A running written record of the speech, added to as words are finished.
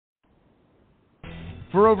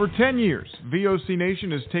For over 10 years, VOC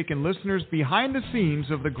Nation has taken listeners behind the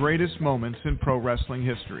scenes of the greatest moments in pro wrestling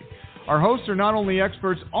history. Our hosts are not only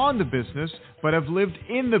experts on the business, but have lived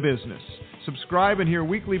in the business. Subscribe and hear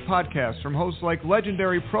weekly podcasts from hosts like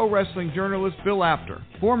legendary pro wrestling journalist Bill Apter,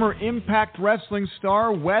 former Impact Wrestling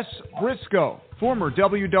star Wes Briscoe, former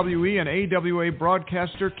WWE and AWA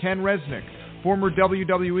broadcaster Ken Resnick, former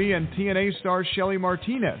WWE and TNA star Shelly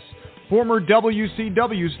Martinez, former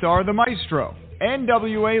WCW star The Maestro,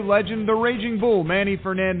 NWA legend The Raging Bull Manny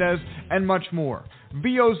Fernandez, and much more.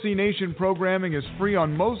 VOC Nation programming is free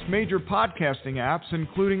on most major podcasting apps,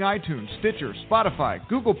 including iTunes, Stitcher, Spotify,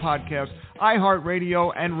 Google Podcasts,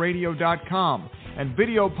 iHeartRadio, and Radio.com. And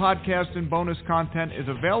video podcast and bonus content is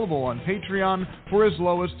available on Patreon for as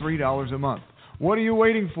low as $3 a month. What are you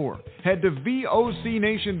waiting for? Head to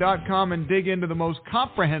VOCNation.com and dig into the most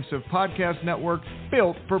comprehensive podcast network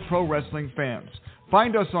built for pro wrestling fans.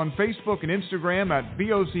 Find us on Facebook and Instagram at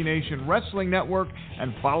VOC Nation Wrestling Network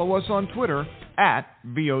and follow us on Twitter at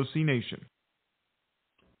VOC Nation.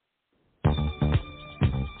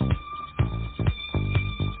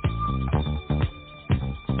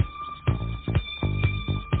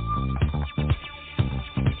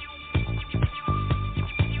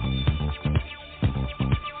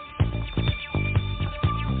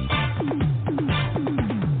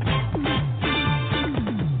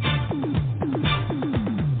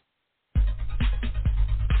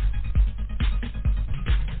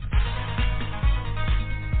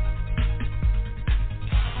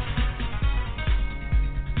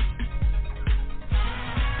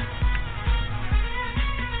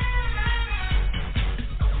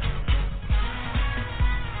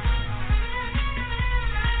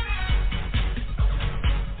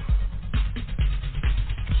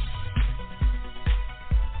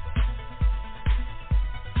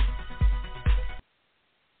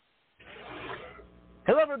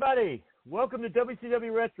 Everybody, welcome to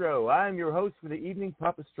WCW Retro. I am your host for the evening,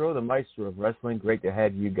 Papa Stro, the Maestro of Wrestling. Great to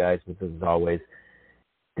have you guys with us as always.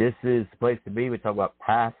 This is the place to be. We talk about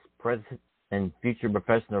past, present, and future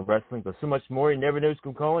professional wrestling, but so much more. You never know who's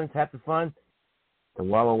going to call in. It's half the fun. The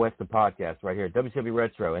Wallow West podcast right here at WCW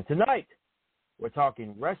Retro. And tonight, we're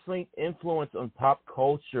talking wrestling influence on pop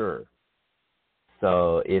culture.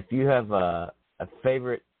 So if you have a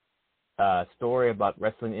favorite story about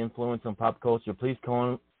wrestling influence on pop culture, please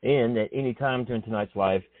call in at any time during tonight's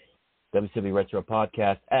live WCW Retro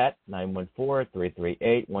podcast at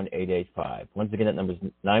 914-338-1885. Once again, that number is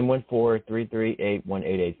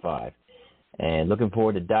 914-338-1885. And looking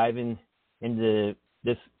forward to diving into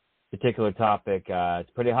this particular topic. It's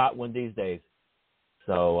a pretty hot one these days,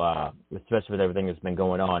 so especially with everything that's been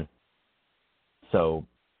going on. So,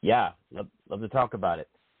 yeah, love to talk about it.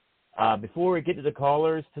 Before we get to the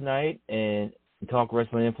callers tonight and talk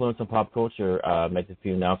wrestling influence on pop culture, make a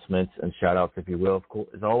few announcements and shout-outs, if you will, of course,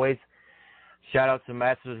 as always. Shout-outs to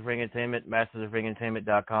Masters of Ring Entertainment,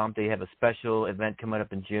 mastersofringentertainment.com. They have a special event coming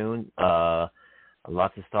up in June.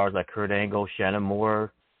 Lots of stars like Kurt Angle, Shannon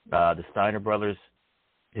Moore, the Steiner brothers,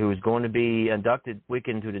 who is going to be inducted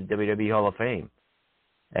weekend to the WWE Hall of Fame,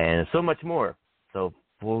 and so much more. So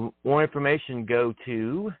for more information, go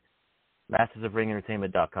to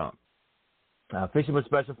mastersofringentertainment.com. Fishing with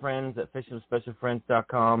Special Friends at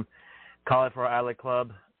fishingwithspecialfriends.com. Cauliflower Alley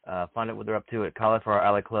Club. Find out what they're up to at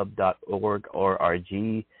caulifloweralleyclub.org or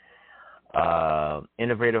RG.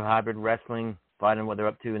 Innovative Hybrid Wrestling. Find out what they're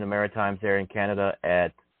up to in the Maritimes there in Canada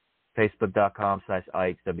at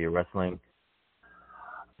facebook.com/IHW Wrestling.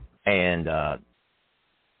 And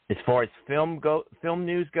as far as film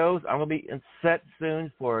news goes, I'm going to be set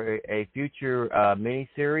soon for a future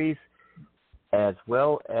mini-series, as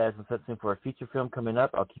well as I'm set soon for a feature film coming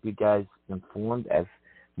up. I'll keep you guys informed as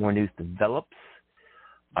more news develops.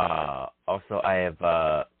 Also, I have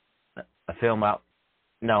a film out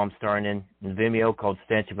now I'm starring in Vimeo called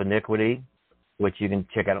Stench of Iniquity, which you can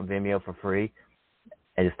check out on Vimeo for free.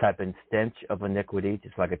 And just type in Stench of Iniquity,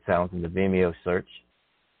 just like it sounds in the Vimeo search,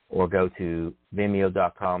 or go to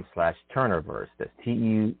vimeo.com/Turnerverse. That's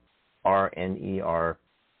TURNER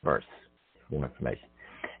verse for more information.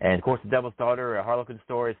 And, of course, The Devil's Daughter, a Harlequin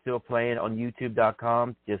story, is still playing on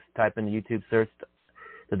YouTube.com. Just type in the YouTube search,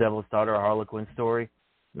 The Devil's Daughter, a Harlequin story.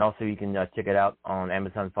 And also you can check it out on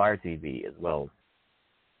Amazon Fire TV as well,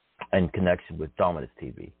 in connection with Dominus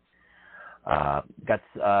TV. Got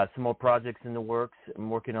some more projects in the works I'm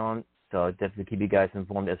working on, so I'll definitely keep you guys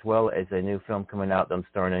informed, as well as a new film coming out that I'm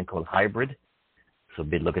starring in called Hybrid. So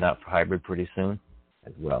be looking out for Hybrid pretty soon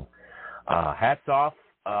as well. Hats off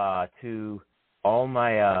to all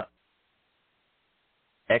my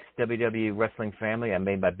XWW Wrestling Family. I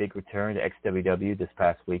made my big return to XWW this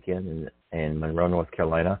past weekend in Monroe, North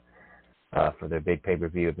Carolina, for their big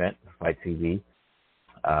pay-per-view event, Fight TV,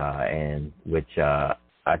 and which I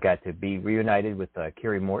got to be reunited with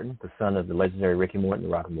Kerry Morton, the son of the legendary Ricky Morton, the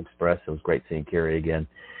Rock'n'Roll Express. It was great seeing Kerry again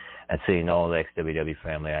and seeing all the XWW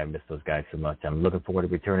family. I miss those guys so much. I'm looking forward to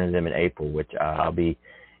returning to them in April, which I'll be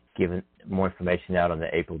giving more information out on the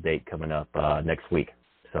April date coming up next week.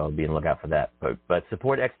 So be on the lookout for that. But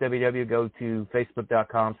support XWW. Go to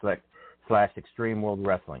facebook.com/Extreme World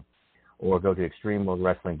Wrestling, or go to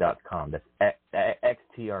extremeworldwrestling.com. That's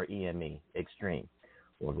XTREME, Extreme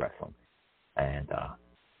World Wrestling. And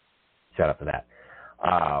shout out to that.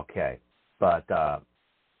 Okay. But,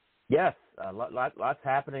 yes, lots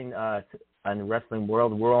happening in the wrestling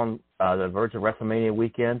world. We're on the verge of WrestleMania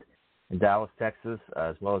weekend in Dallas, Texas,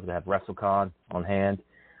 as well as we have WrestleCon on hand.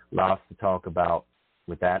 Lots to talk about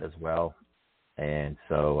with that as well. And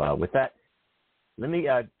so with that, let me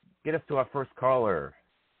get us to our first caller.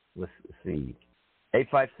 Let's see.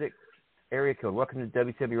 856 area code. Welcome to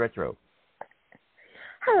WCW Retro.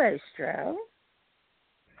 Hello, Stro.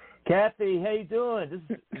 Kathy, how you doing? This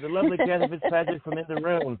is the lovely Kathy Fitzpatrick from In the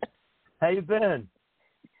Room. How you been?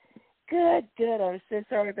 Good. I was so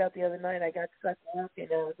sorry about the other night. I got stuck walking.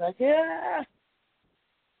 I was like, yeah.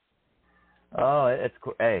 Oh, it's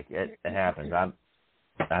cool. Hey, it happens.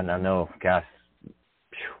 I know. Gosh.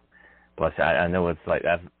 Plus, I know it's like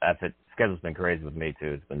the schedule's been crazy with me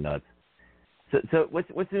too. It's been nuts. So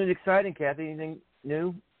what's new and exciting, Kathy? Anything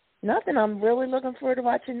new? Nothing. I'm really looking forward to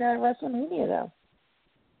watching WrestleMania, though.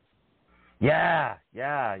 Yeah.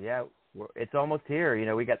 It's almost here. You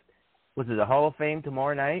know, we got, was it the Hall of Fame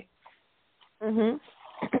tomorrow night? Mhm.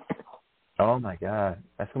 Oh my God,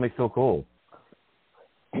 that's gonna be so cool.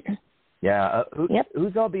 Yeah.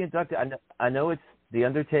 Who's all being inducted? I know it's The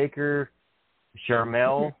Undertaker,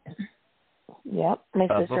 Sharmell. Yep, my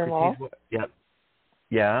sister-in-law. Yep.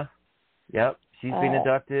 Yeah. Yep. She's being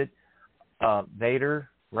inducted.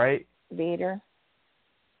 Vader, right? Vader.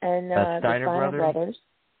 And the Steiner Brothers,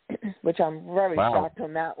 which I'm very shocked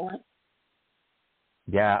on that one.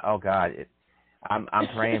 Yeah. Oh God, I'm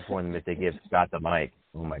praying for them if they give Scott the mic.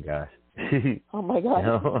 Oh my gosh. Oh my God.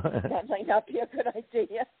 No. That might not be a good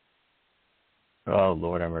idea. Oh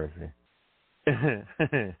Lord have mercy.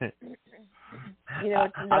 You know,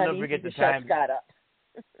 it's not I'll never easy forget to the shut time. Scott up.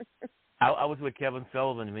 I was with Kevin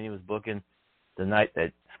Sullivan when he was booking the night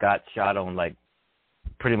that Scott shot on like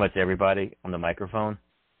pretty much everybody on the microphone.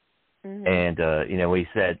 Mm-hmm. And you know, he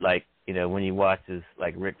said like, you know, when he watches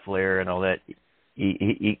like Ric Flair and all that,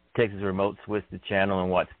 he takes his remote, switch the channel,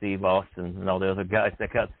 and watch Steve Austin and all the other guys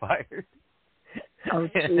that got fired. Oh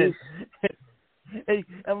jeez. Hey,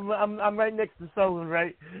 I'm right next to Sullivan,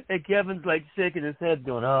 right? And Kevin's like shaking his head,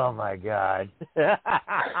 going, "Oh my God!"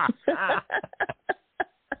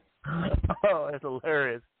 Oh, that's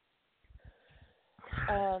hilarious.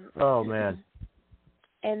 Oh man.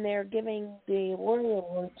 And they're giving the Warrior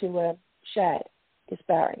Award to Shad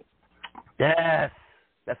Gaspari. Yes,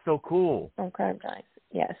 that's so cool. On Crime Time,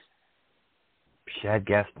 yes. Shad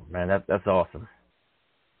Gaspar, man, that's awesome.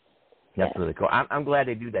 That's really cool. I'm glad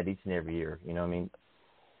they do that each and every year. You know what I mean?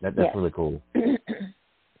 That's really cool.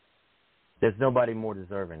 There's nobody more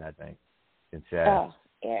deserving, I think, than Shad. Oh,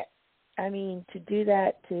 yeah. I mean, to do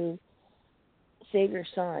that to save your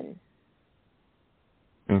son,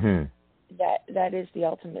 that is the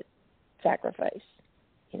ultimate sacrifice,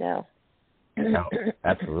 you know? Oh,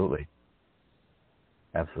 absolutely.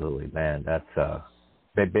 Absolutely, man. That's a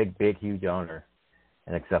big, huge honor.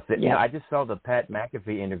 And accept it. Yeah. You know, I just saw the Pat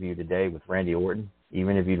McAfee interview today with Randy Orton. You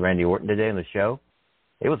interviewed Randy Orton today on the show.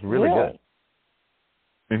 It was really good.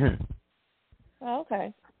 Mm-hmm. Oh,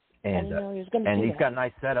 okay. And, I didn't know he was going to do he's that. got a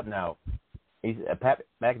nice setup now. Pat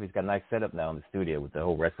McAfee's got a nice setup now in the studio with the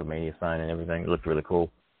whole WrestleMania sign and everything. It looked really cool.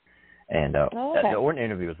 And the Orton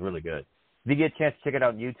interview was really good. If you get a chance to check it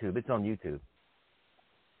out on YouTube, it's on YouTube.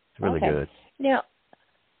 It's really good. Now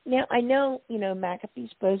I know, you know, McAfee's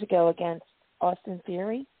supposed to go against Austin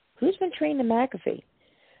Theory. Who's been training McAfee?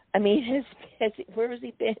 I mean, where has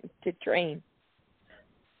he been to train?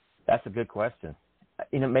 That's a good question.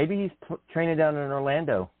 You know, maybe he's training down in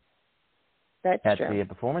Orlando. That's at true. the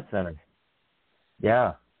Performance Center.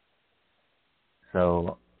 Yeah.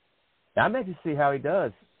 So I'm anxious to see how he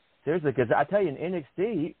does. Seriously, because I tell you, in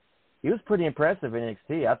NXT, he was pretty impressive in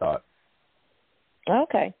NXT, I thought.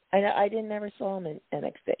 Okay. I never saw him in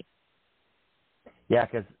NXT. Yeah,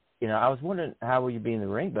 because, you know, I was wondering how will you be in the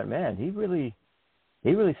ring, but, man, he really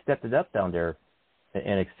stepped it up down there in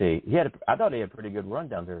NXT. I thought he had a pretty good run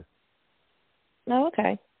down there. Oh,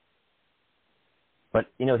 okay. But,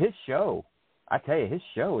 you know, his show, I tell you, his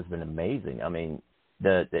show has been amazing. I mean,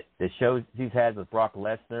 the shows he's had with Brock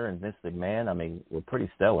Lesnar and Vince McMahon, I mean, were pretty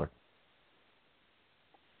stellar.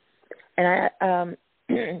 And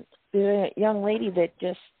there's a young lady that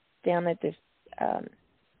just down at this,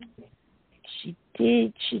 she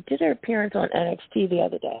did her appearance on NXT the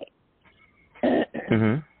other day. Mm-hmm.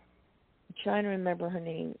 I'm trying to remember her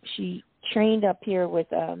name. She trained up here with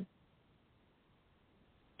the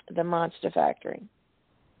Monster Factory.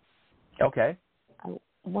 Okay. I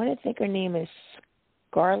want to think her name is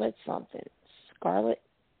Scarlett something. Scarlett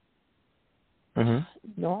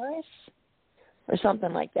Norris or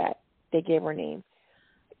something like that. They gave her name.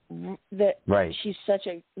 Right. She's such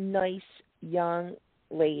a nice young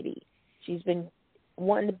lady. She's been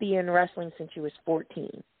wanting to be in wrestling since she was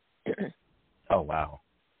 14. Oh, wow.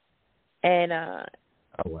 And oh,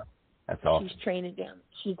 wow. That's awesome. She's training down.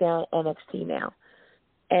 She's down at NXT now,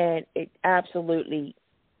 and it absolutely,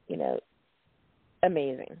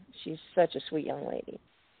 amazing. She's such a sweet young lady.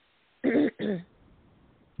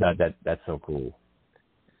 No, that's so cool.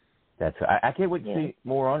 I can't wait to see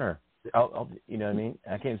more on her. I'll you know what I mean?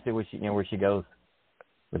 I can't see where she goes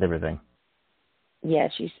with everything. Yeah,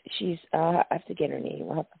 she's. I have to get her name.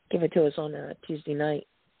 I'll have to give it to us on Tuesday night.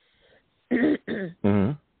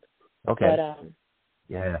 Mm-hmm. Okay. But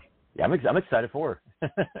yeah, I'm excited for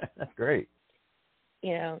her. That's great.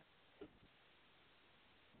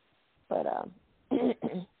 But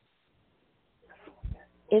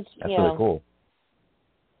it's that's really cool.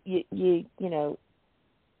 You know,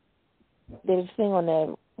 there was a thing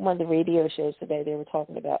on one of the radio shows today. They were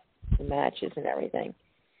talking about the matches and everything,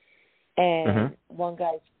 and one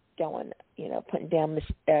guy's going, putting down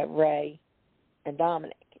Ray and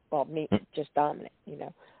Dominic. Well, just Dominic.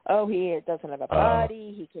 Oh, he doesn't have a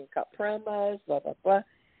body. He can't cut promos. Blah blah blah.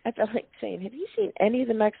 I felt like saying, have you seen any of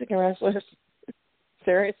the Mexican wrestlers?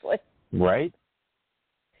 Seriously. Right.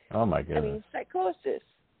 Oh my goodness. I mean, Psychosis.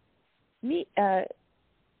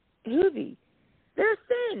 Hoovy. They're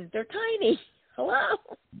thin. They're tiny. Hello.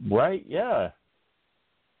 Right. Yeah.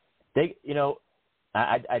 They,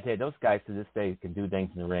 I tell you, those guys to this day can do things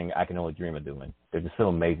in the ring I can only dream of doing. They're just so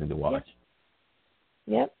amazing to watch.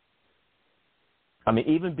 Yep. I mean,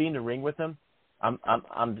 even being in the ring with them, I'm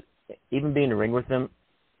even being in the ring with them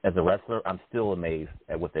as a wrestler, I'm still amazed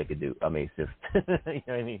at what they could do. I mean, it's just, you know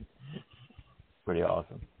what I mean? Pretty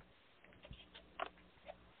awesome.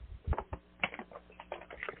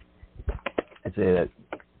 I'd say that,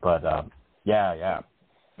 but yeah,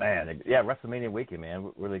 man, WrestleMania weekend, man,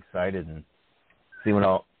 we're really excited and see what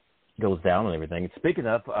all goes down and everything. And speaking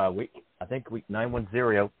of, I think week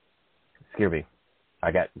 910, excuse me,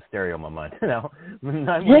 I got the stereo on my mind now.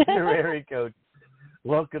 910 area code.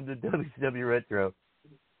 Welcome to WCW Retro.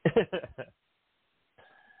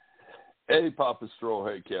 Hey, Papa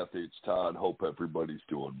Stroh. Hey, Kathy. It's Todd. Hope everybody's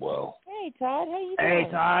doing well. Hey, Todd. How you doing? Hey,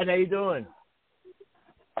 Todd. How you doing?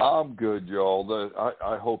 I'm good, y'all.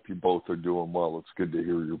 I hope you both are doing well. It's good to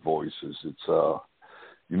hear your voices. It's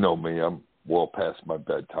you know me. I'm well past my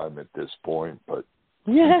bedtime at this point, but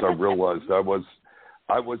since I realized I was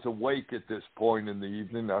awake at this point in the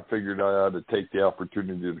evening, I figured I ought to take the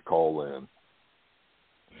opportunity to call in.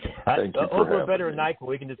 Thank you for having better me. at night, but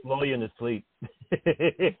we can just lull you into sleep.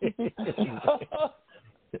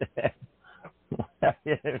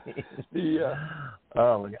 Yeah.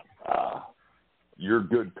 Oh my God. You're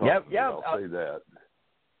good company. Yep. I'll say that.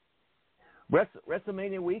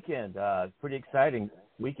 WrestleMania weekend, pretty exciting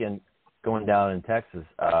weekend going down in Texas.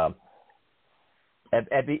 Todd,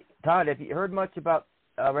 have you heard much about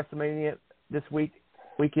WrestleMania this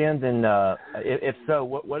weekend? And if so,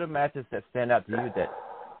 what are matches that stand out to you that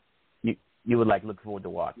you would look forward to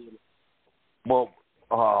watch? Well,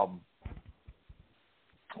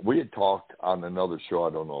 we had talked on another show.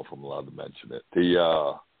 I don't know if I'm allowed to mention it.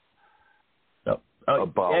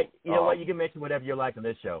 About you know what? You can mention whatever you like on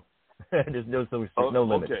this show. There's no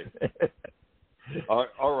limit. Okay. All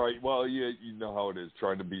right. Well, you know how it is,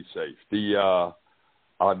 trying to be safe.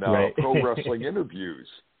 On Pro Wrestling Interviews,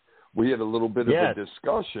 we had a little bit of a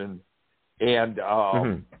discussion, and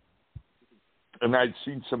and I'd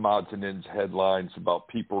seen some odds and ends headlines about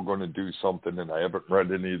people going to do something, and I haven't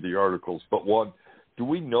read any of the articles. But one, do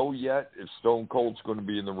we know yet if Stone Cold's going to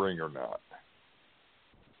be in the ring or not?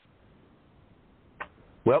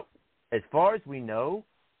 Well, as far as we know,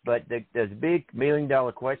 but the big $1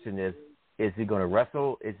 million question is he going to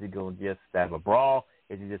wrestle? Is he going to just have a brawl?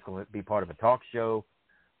 Is he just going to be part of a talk show?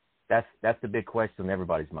 That's the big question on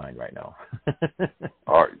everybody's mind right now.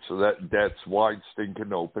 All right, so that's wide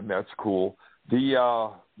stinking open. That's cool. You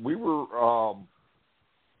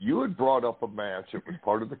had brought up a match. It was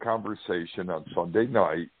part of the conversation on Sunday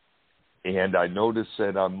night, And I noticed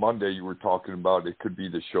that on Monday you were talking about it could be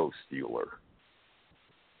the show stealer.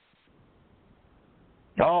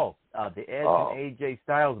 Oh, the Edge and AJ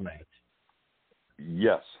Styles match.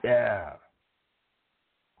 Yes. Yeah.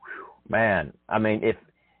 Man, I mean, if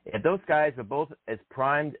those guys are both as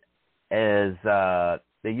primed as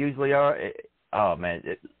they usually are,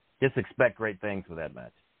 just expect great things for that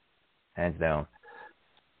match. Hands down.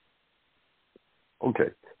 Okay.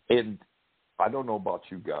 And I don't know about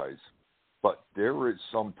you guys, but there is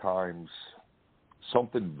sometimes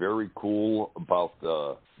something very cool about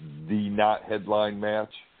the not headline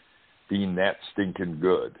match being that stinking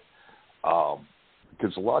good.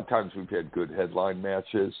 Because a lot of times we've had good headline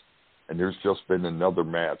matches, and there's just been another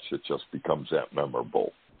match that just becomes that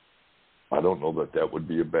memorable. I don't know that would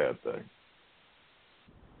be a bad thing.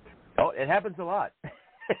 Oh, it happens a lot.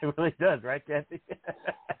 It really does, right, Kathy?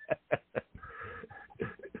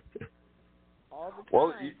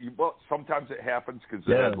 Well, sometimes it happens because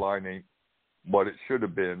the headline ain't what it should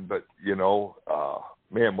have been. But,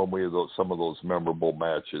 when we have some of those memorable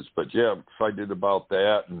matches. But, yeah, I'm excited about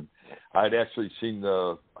that. And I'd actually seen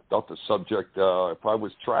I thought the subject, if I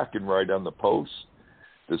was tracking right on the post,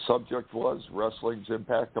 the subject was wrestling's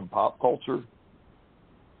impact on pop culture.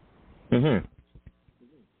 Mm-hmm.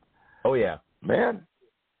 Oh, yeah. Man,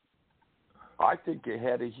 I think it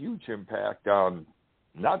had a huge impact on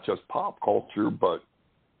not just pop culture, but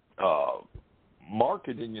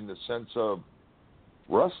marketing in the sense of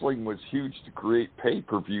wrestling was huge to create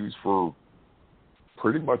pay-per-views for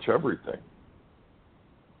pretty much everything.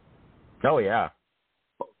 Oh, yeah.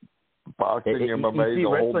 Boxing, MMA, you see the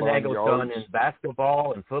whole wrestling 9 angles yards. done in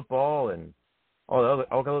basketball and football and all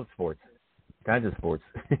other sports, kinds of sports.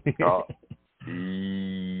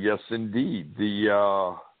 Yes, indeed.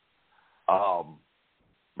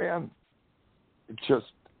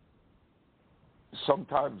 Just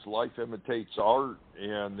sometimes life imitates art,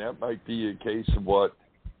 and that might be a case of what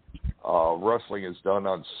wrestling has done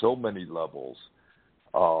on so many levels.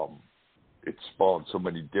 It spawned so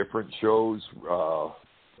many different shows,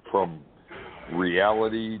 from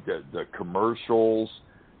reality, the commercials,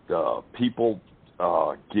 the people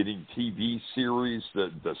getting TV series,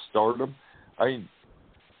 the stardom. I mean,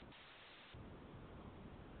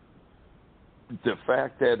 the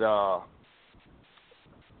fact that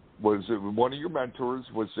was one of your mentors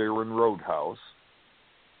was there in Roadhouse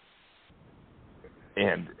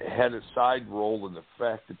and had a side role in the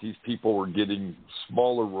fact that these people were getting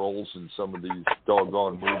smaller roles in some of these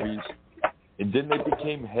doggone movies, and then they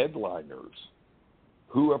became headliners.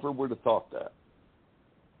 Whoever would have thought that?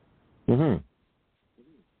 Mm-hmm.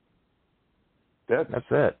 That's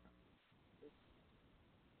it.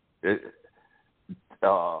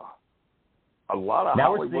 A lot of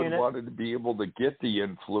Hollywood wanted to be able to get the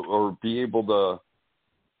influence or be able to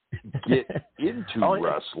get into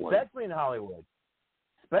wrestling. Especially in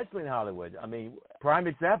Hollywood. I mean, prime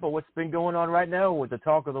example, what's been going on right now with the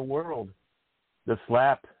talk of the world, the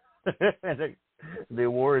slap, the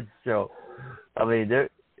awards show. I mean,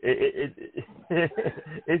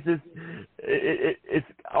 it's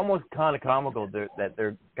almost kind of comical that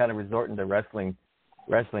they're kind of resorting to wrestling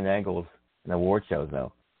angles in award shows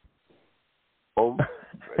now. Oh,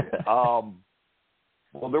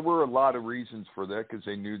 well, there were a lot of reasons for that because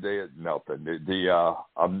they knew they had nothing.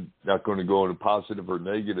 I'm not going to go into positive or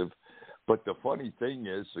negative, but the funny thing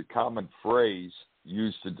is the common phrase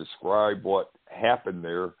used to describe what happened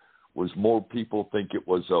there was more people think it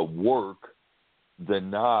was a work than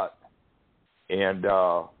not, and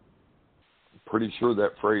pretty sure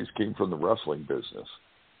that phrase came from the wrestling business.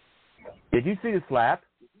 Did you see the slap?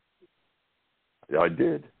 Yeah, I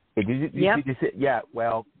did. Yeah,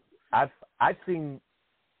 well, I've seen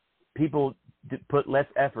people put less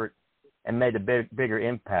effort and made a bigger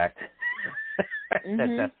impact at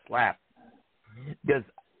that slap. Because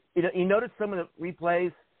you notice some of the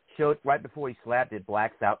replays showed right before he slapped, it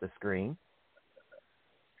blacks out the screen,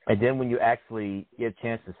 and then when you actually get a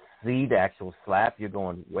chance to see the actual slap, you're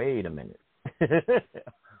going, wait a minute,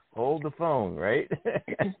 hold the phone, right?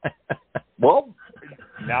 Well,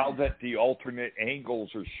 now that the alternate angles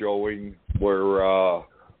are showing where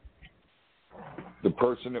the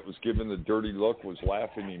person that was given the dirty look was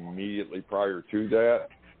laughing immediately prior to that.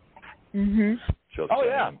 Mm-hmm. Just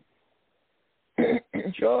saying. Yeah.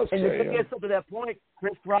 Just and saying. to get up to that point,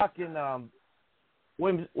 Chris Rock and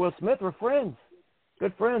Will Smith were friends.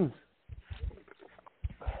 Good friends.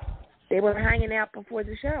 They were hanging out before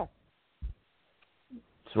the show.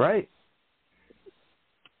 That's right.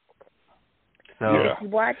 So, if you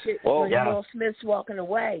watch it, when Will Smith's walking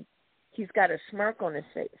away, he's got a smirk on his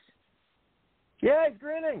face. Yeah, he's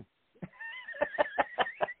grinning.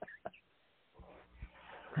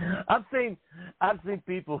 I've seen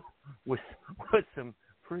people with some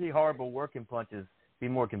pretty horrible working punches be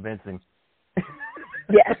more convincing.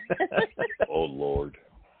 Yeah. Oh Lord.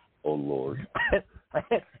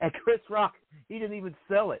 And Chris Rock, he didn't even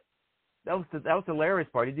sell it. That was the hilarious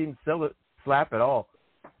part. He didn't sell the slap at all.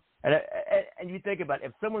 And you think about it,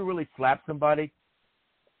 if someone really slapped somebody,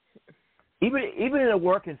 even in a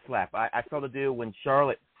working slap, I saw the deal when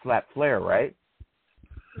Charlotte slapped Flair, right?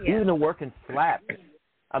 Yeah. Even a working slap.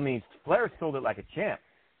 I mean, Flair sold it like a champ.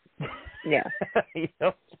 Yeah. You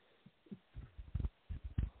know?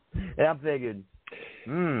 And I'm thinking,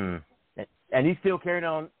 and he's still carrying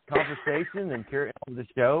on conversation and carrying on the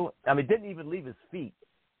show. I mean, didn't even leave his feet.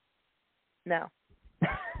 No.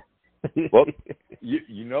 Well,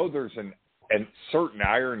 you know, there's a certain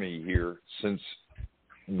irony here, since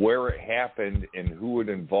where it happened and who it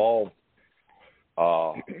involved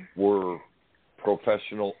were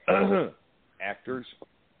professional actors.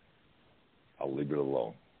 I'll leave it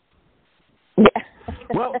alone. Yeah.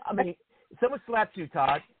 Well, I mean, someone slapped you,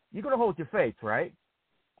 Todd. You're going to hold your face, right?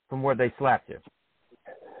 From where they slapped you.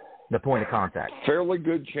 The point of contact. Fairly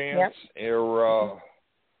good chance. Yep.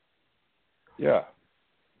 Yeah.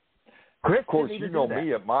 Chris, of course, you know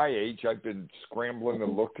me at my age, I've been scrambling to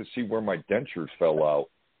look to see where my dentures fell out.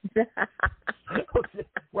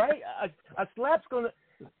 Right? A slap's going to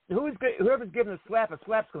 – whoever's giving a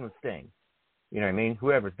slap's going to sting. You know what I mean?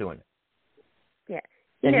 Whoever's doing it. Yeah.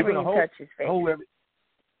 He never even touched his face.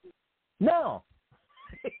 No.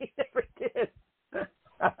 He never did.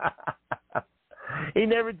 He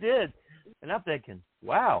never did. And I'm thinking,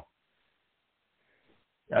 wow.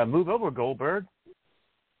 Move over, Goldberg.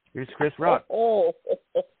 Here's Chris Rock. Oh.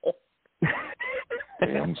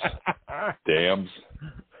 Dams.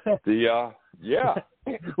 Yeah.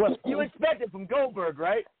 Well, you expect it from Goldberg,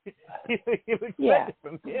 right? You expect it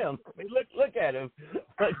from him. I mean, look at him.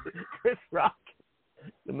 Chris Rock,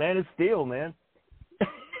 the man of steel, man.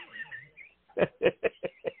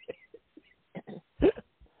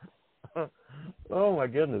 Oh my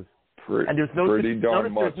goodness! And there's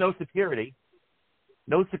no security.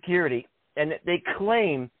 No security, and they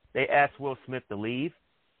claim they asked Will Smith to leave,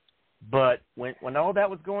 but when all that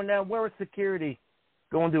was going down, where was security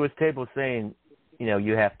going to his table saying, you know,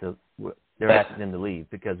 you have to? They're asking him to leave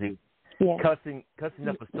because he cussing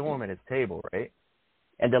up a storm at his table, right?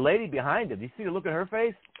 And the lady behind him, you see the look on her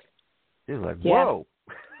face? She was like, whoa.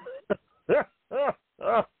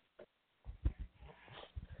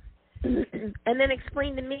 And then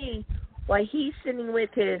explain to me why he's sitting with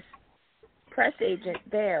his press agent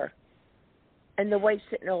there and the wife's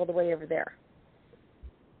sitting all the way over there.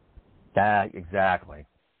 Exactly.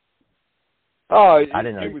 Oh, I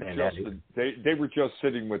didn't understand that. They were just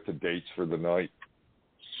sitting with the dates for the night.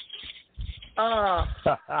 Oh.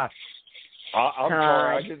 I'm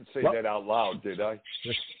sorry, I didn't say that out loud, did I?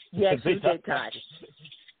 Yes, you did, Todd.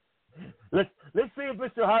 Let's see if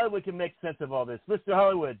Mr. Hollywood can make sense of all this. Mr.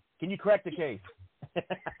 Hollywood, can you crack the case?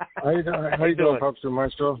 How you doing, Professor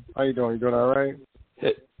Maestro? How you doing? You doing all right?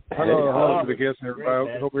 Hello to the guests and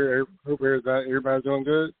everybody. Hope everybody's doing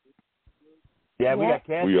good. Yeah, we got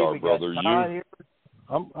Kathy. We are, brother. You.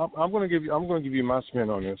 I'm going to give you my spin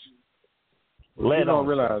on this. What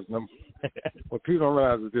people don't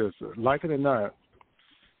realize is this: like it or not,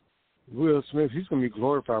 Will Smith, he's going to be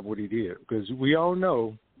glorified for what he did, because we all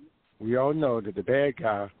know that the bad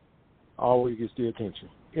guy always gets the attention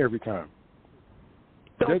every time.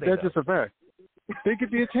 That's just a fact. They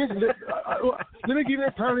get the attention. Let me give you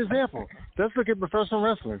a prime example. Let's look at professional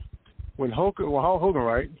wrestling. When Hulk Hogan,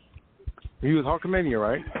 right? He was Hulkamania,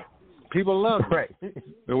 right? People loved him. Right.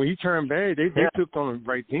 But when he turned bad, they took on him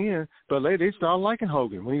right then. But later they started liking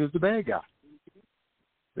Hogan when he was the bad guy.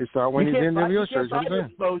 They started when he's in the real shirts. You can't buy the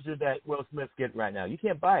exposure that Will Smith's getting right now. You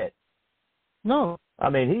can't buy it. No. I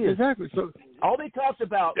mean, he is. Exactly. So all they talked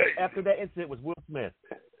about after that incident was Will Smith.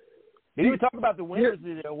 They didn't even talk about the winners of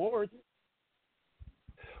the awards.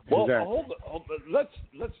 Well, exactly. hold on.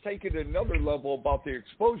 Let's take it another level about the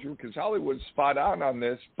exposure, because Hollywood's spot on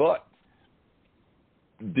this, but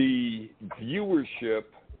the viewership,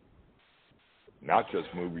 not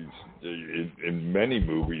just movies, in many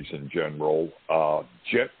movies in general,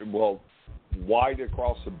 wide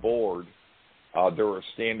across the board, there are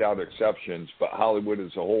standout exceptions, but Hollywood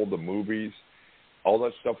as a whole, the movies, all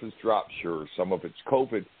that stuff has dropped. Sure, some of it's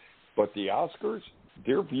COVID, but the Oscars,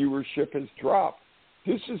 their viewership has dropped.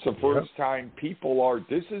 This is the first time people are.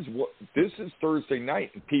 This is Thursday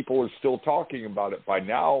night, and people are still talking about it. By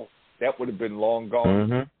now, that would have been long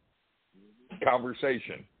gone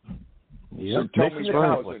conversation. Yep. So tell me it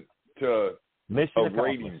wasn't a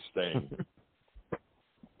ratings thing.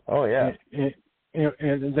 Oh yeah.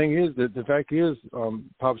 And the thing is that the fact is,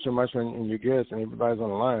 Papa Sher Mushman and your guests and everybody's on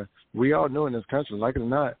the line, we all know in this country, like it or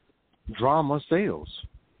not, drama sells.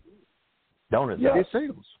 Don't it? Yeah, it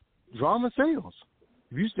sells. Drama sells.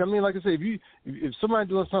 Like I said, if somebody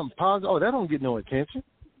doing something positive, that don't get no attention.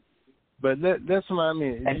 But that's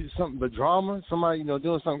somebody. But drama, somebody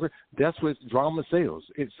doing something great. That's what drama sells.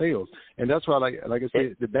 It sells, and that's why, like I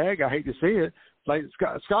said, the bad guy. I hate to say it, like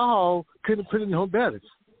Scott Hall couldn't put it no better.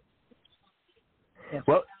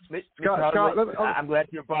 Well, Scott, I'm glad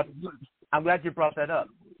you brought that up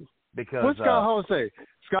because what Scott Hall say?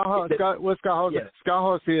 What Scott Hall say? Scott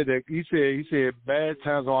Hall said that he said bad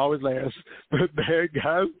times don't always last, but bad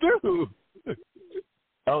guys do.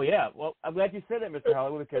 Oh yeah, well I'm glad you said that, Mr.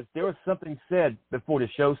 Hollywood, because there was something said before the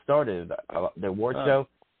show started, the award show.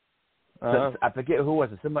 So, I forget who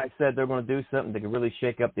was it. Somebody said they're going to do something that could really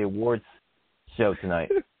shake up the awards show tonight,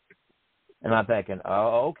 and I'm thinking,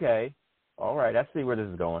 oh okay. All right, I see where this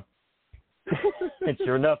is going. And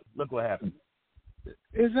sure enough, look what happened.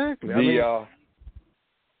 Exactly. I'm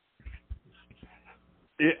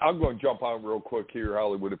going to jump on real quick here,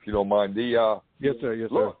 Hollywood, if you don't mind. Yes, sir.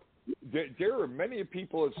 Look, there are many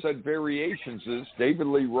people that said variations. As David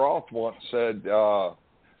Lee Roth once said, the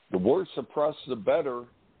worse the press, the better.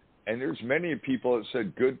 And there's many people that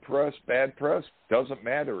said good press, bad press, doesn't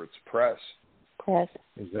matter. It's press. Press.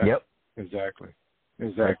 Exactly. Yep. Exactly.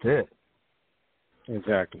 That's it.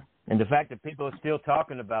 Exactly. And the fact that people are still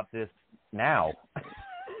talking about this now,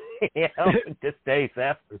 just days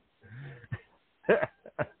after.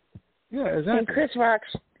 Yeah, exactly. And Chris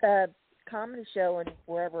Rock's comedy show and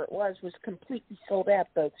wherever it was completely sold out,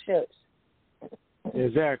 both shows.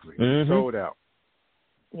 Exactly. Mm-hmm. Sold out.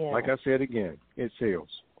 Yeah. Like I said again, it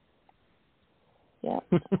sells. Yeah.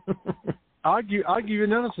 I'll give you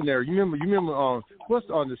another scenario. You remember what's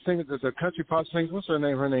on the singer, the country pop singer? What's her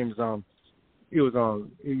name? Her name is Beyonce.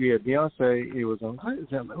 It was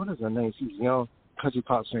what is her name? She's a young country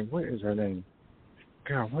pop singer. What is her name?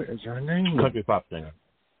 God, what is her name? Country pop singer.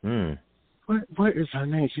 What is her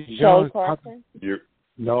name? She's Kelly young. Clarkson?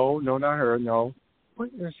 No, not her. No. What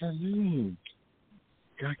is her name?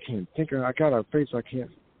 God, I can't think of her. I got her face. I can't.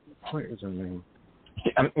 What is her name?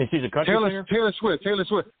 She's a country singer? Taylor Swift.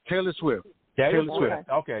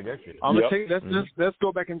 Okay, that's it. I'm gonna take. Let's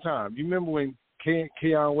go back in time. You remember when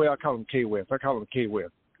Keon West? I call him K West. Because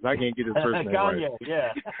I can't get his first name right.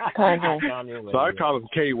 Yeah. So I call him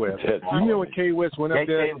K West. You remember when K West went up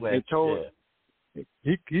there and told? Yeah.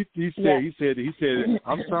 He said,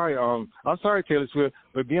 I'm sorry, Taylor Swift,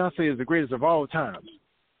 but Beyonce is the greatest of all times.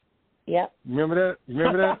 Yeah. Remember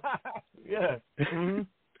that? Yeah. Mm-hmm.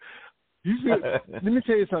 You said, let me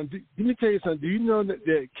tell you something. Do you know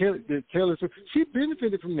that Taylor Swift, she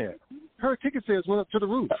benefited from that? Her ticket sales went up to the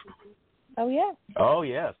roof. Oh yeah. Oh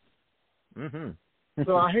yes. Mm-hmm.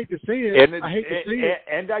 So I hate to say it.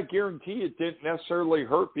 And I guarantee it didn't necessarily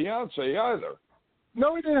hurt Beyonce either.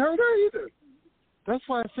 No, it didn't hurt her either. That's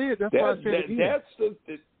why I say it. That's why I say it again.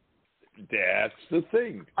 That's the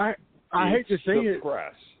thing. I hate to say it.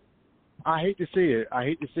 Press. I hate to say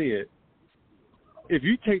it. If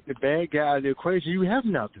you take the bad guy out of the equation, you have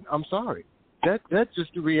nothing. I'm sorry. That's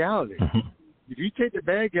just the reality. If you take the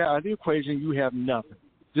bad guy out of the equation, you have nothing.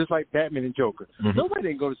 Just like Batman and Joker. Mm-hmm. Nobody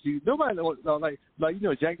didn't go to see. Nobody Jack.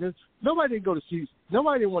 Nobody didn't go to see.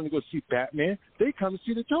 Nobody didn't want to go see Batman. They come to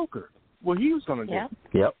see the Joker. What he was going to do.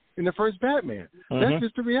 Yep. In the first Batman. Mm-hmm. That's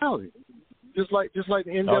just the reality. Just like the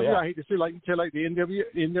NWO. Oh, yeah. I hate to say like the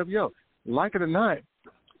NWO. Like it or not,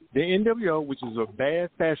 the NWO, which is a bad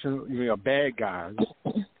bad guys.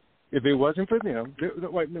 If it wasn't for them,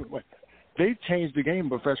 they changed the game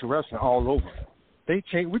of professional wrestling all over. They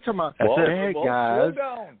changed. We're talking about bad guys.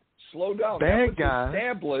 Slow down. Bad guys.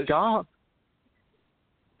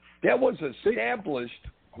 That was established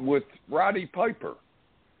with Roddy Piper.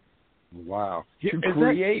 Wow. To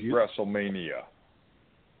create WrestleMania.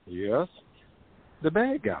 Yes. The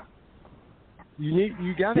bad guy.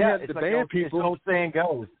 You got to have the bad people. The whole saying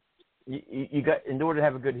goes, you got, in order to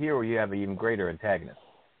have a good hero, you have an even greater antagonist.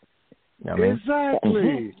 You know what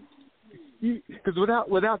exactly. Because without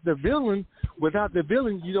the villain,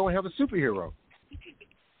 you don't have a superhero.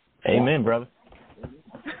 Amen, brother.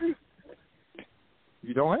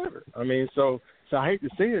 You don't have it. I mean, so I hate to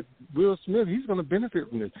say it, Will Smith, he's going to benefit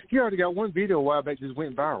from this. He already got one video a while back just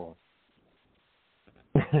went viral.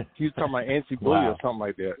 He was talking about anti-bully or something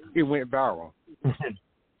like that. It went viral. They're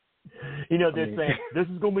saying, this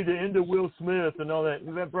is going to be the end of Will Smith and all that.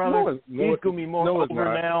 Brother, he's going to be more over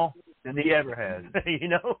now than he ever has. You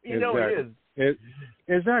know he is.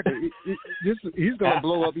 Exactly. He's going to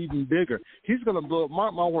blow up even bigger. He's going to blow up,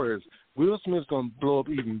 mark my words, Will Smith's going to blow up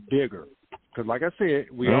even bigger. Because, like I said,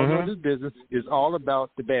 we all know this business is all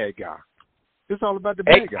about the bad guy. It's all about the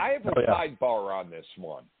bad guy. I have a sidebar on this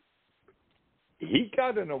one. He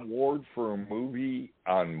got an award for a movie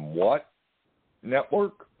on what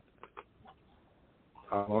network?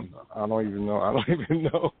 I don't even know. I don't even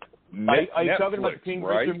know. Are you talking about the King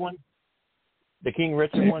Richard one? The King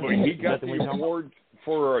Richard one? He got the award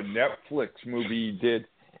for a Netflix movie he did.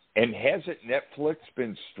 And hasn't Netflix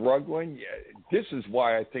been struggling? This is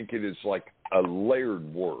why I think it is like a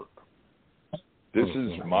layered work. This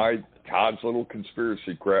is my Todd's little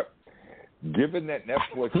conspiracy crap. Given that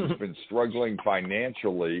Netflix has been struggling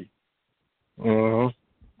financially and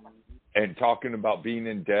talking about being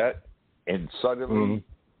in debt, and suddenly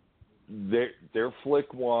their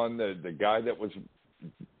flick won, the guy that was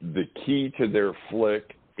the key to their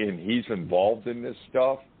flick, and he's involved in this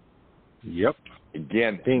stuff. Yep.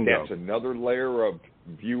 Again, that's another layer of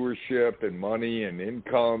viewership and money and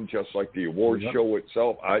income, just like the award show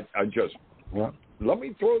itself. I just let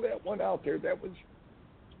me throw that one out there. That was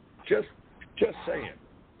just saying.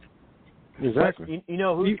 Exactly. You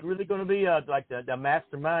know who's really going to be like the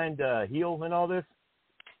mastermind heel in all this?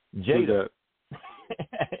 Jada.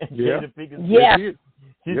 Jada Pinkett. Yeah.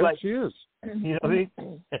 She's like, she is. You know what I mean?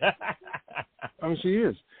 I mean, she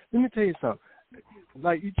is. Let me tell you something.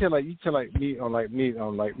 Like you tell me on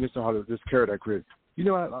Mr. Hollywood, this character I created. You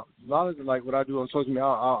know, a lot of what I do on social media,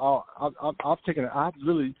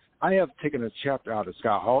 I have taken a chapter out of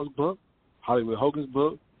Scott Hall's book, Hollywood Hogan's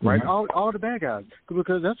book, right? All the bad guys,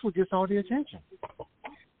 because that's what gets all the attention.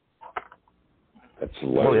 That's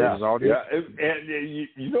hilarious. And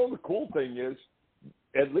you know the cool thing is,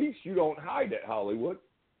 at least you don't hide it, Hollywood.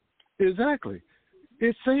 Exactly.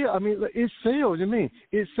 It's sales. I mean, it's sales. I mean,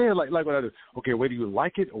 it's sales. Like what I do. Okay, whether you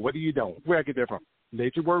like it or whether you don't. Where I get that from?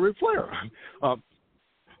 Nature Boy Ric Flair.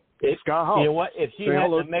 Scott Hall. You know what? If she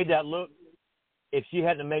hadn't made that look,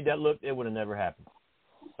 it would have never happened.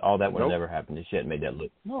 All that would have never happened if she hadn't made that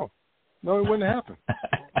look. No, it wouldn't happen.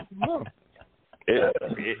 No.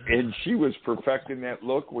 And she was perfecting that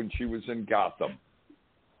look when she was in Gotham.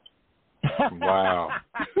 Wow.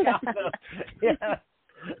 Yeah.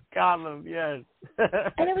 Gotham, yes.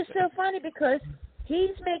 And it was so funny because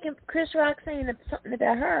he's making Chris Rock saying something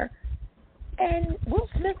about her, and Will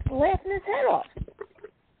Smith's laughing his head off.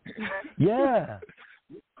 Yeah.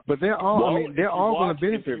 But they're all going to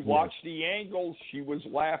benefit from it. If you watch the angles, she was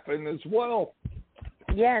laughing as well.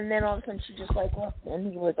 Yeah, and then all of a sudden she just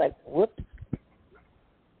and he was like, whoops.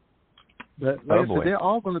 But they're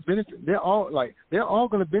all going to benefit. They're all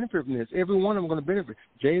going to benefit from this. Every one of them going to benefit.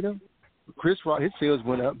 Jada, Chris Rock, his sales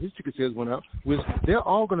went up. His ticket sales went up. They're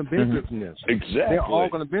all going to benefit from this. Exactly. They're all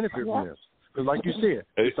going to benefit from this. Because, like you said,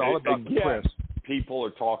 it's all about the press. People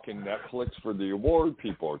are talking Netflix for the award.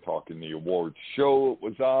 People are talking the award show it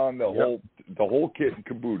was on. The whole kit and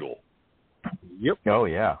caboodle. Yep. Oh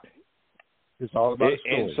yeah. It's all about the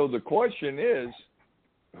story. And so the question is,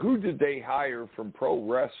 who did they hire from pro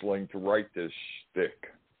wrestling to write this shtick?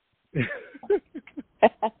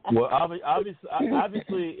 Well,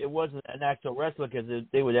 obviously, it wasn't an actual wrestler because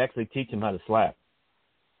they would actually teach him how to slap.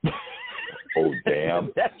 Oh,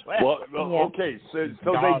 damn. Well, okay, so they didn't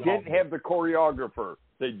awful. have the choreographer.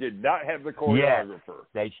 They did not have the choreographer.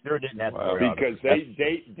 Yeah, they sure didn't have the choreographer. Because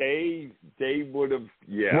they would have,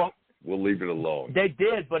 well, we'll leave it alone. They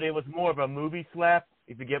did, but it was more of a movie slap,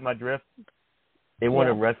 if you get my drift. It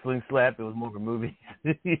wasn't a wrestling slap. It was more of a movie.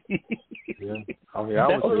 Yeah. I mean,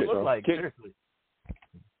 That's what it looked like, seriously.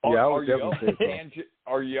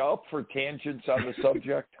 Are you up for tangents on the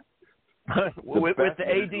subject? with the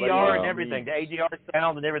ADR and everything, the ADR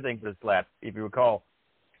sound and everything for the slap, if you recall.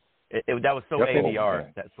 That was so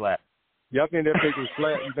ADR, that slap. Y'all think that thing was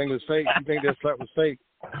flat? You think it was fake? You think that slap was fake?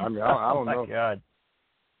 I mean, I don't know. Oh, my God.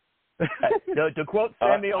 To quote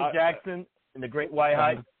Samuel Jackson in The Great White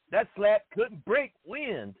Hype, that slap couldn't break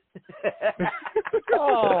wind.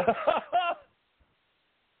 Oh.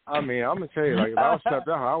 I mean, I'm gonna tell you, like, if I was slapped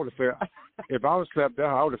out, I would have fell. If I was slapped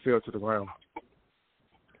out, I would have fell to the ground.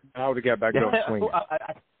 I would have got back up swinging.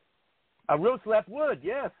 A real slap would,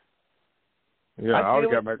 yes. Yeah, I would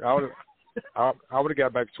have got back. I would have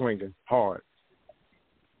got back swinging hard.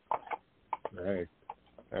 Hey.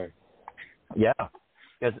 Yeah,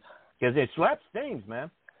 because it slap stings,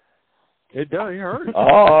 man. It does. It hurts.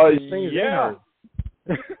 Yeah.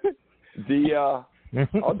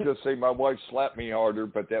 I'll just say my wife slapped me harder,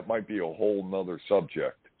 but that might be a whole nother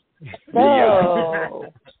subject. No.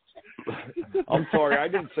 I'm sorry, I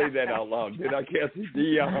didn't say that out loud, did I, Kathy?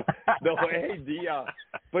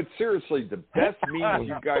 But seriously, the best memes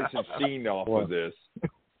you guys have seen off of this.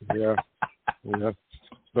 Yeah.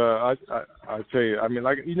 But I tell you, I mean,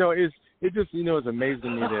 like, you know, it just, it's amazing to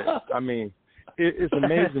me that, it's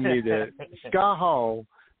amazing to me that Scott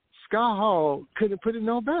Hall couldn't put it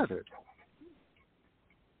no better.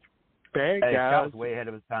 Bad guys. Scott was way ahead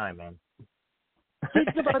of his time, man. Think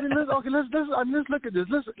about it. Let's look at this.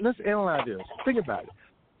 Let's analyze this. Think about it.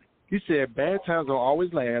 You said bad times don't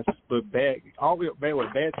always last, but bad times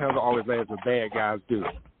don't always last, but bad guys do.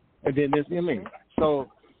 And then so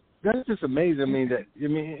that's just amazing.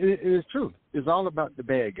 It is true. It's all about the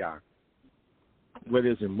bad guy. Whether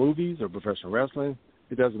it's in movies or professional wrestling,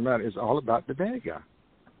 it doesn't matter. It's all about the bad guy.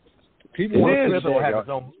 People want to have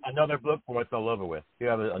another book for it's all over with. You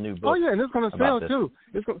have a new book. Oh yeah, and it's going to sell too.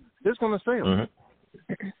 It's going to sell. Mm-hmm.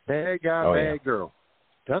 Bad guy, bad girl.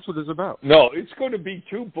 That's what it's about. No, it's going to be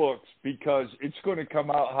 2 books because it's going to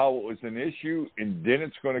come out how it was an issue, and then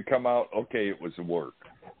it's going to come out, okay, it was a work.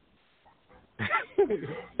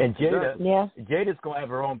 And Jada's going to have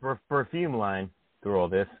her own perfume line through all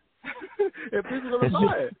this. And people are going to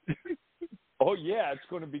buy it. Oh, yeah, it's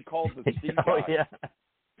going to be called the Steve. Oh, yeah.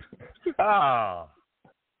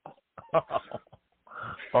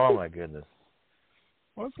 Oh, my goodness.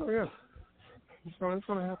 What's going to happen? It's going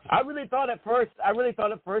to happen. I really thought at first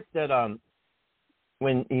that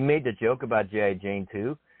when he made the joke about G.I. Jane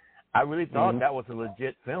 2, I really thought that was a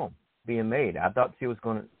legit film being made. I thought she was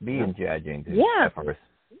going to be in G.I. Jane 2 at first.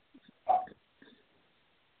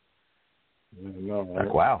 No,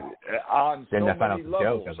 wow. On then so I found out many the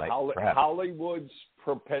levels, joke. I was like, Hollywood's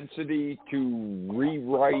propensity to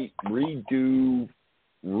rewrite, redo,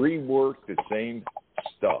 rework the same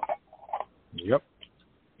stuff. Yep.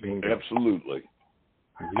 Absolutely.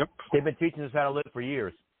 Yep. They've been teaching us how to live for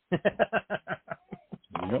years.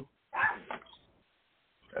 Yep.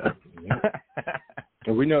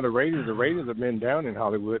 And we know the ratings have been down in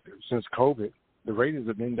Hollywood since COVID. The ratings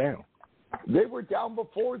have been down. They were down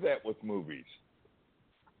before that with movies.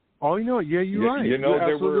 Oh, yeah, you're right.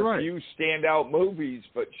 There were a few standout movies,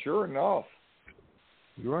 but sure enough.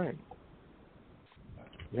 You're right.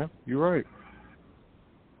 Yeah, you're right.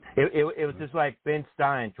 It was just like Ben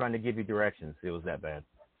Stein trying to give you directions. It was that bad.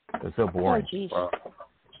 It was so boring. Oh, jeez.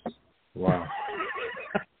 Wow.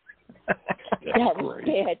 That was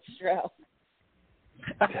bad, Stro.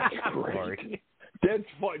 That's great. That's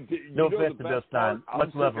fun. No offense to Bill Stein.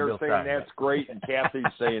 Much love for Bill Stein. That's great, and Kathy's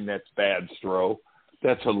saying that's bad, Stro.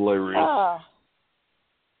 That's hilarious.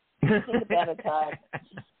 Think about it, Todd.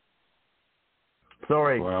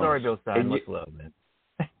 Sorry, Bill Stein. Much love, man.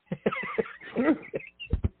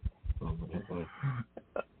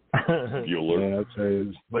 Bueller.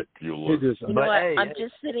 But Bueller. You know what? I'm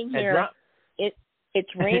just sitting here.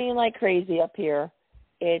 It's raining like crazy up here.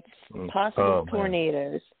 It's possible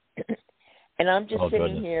tornadoes. And I'm just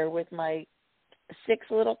sitting here with my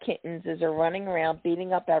 6 little kittens as they're running around,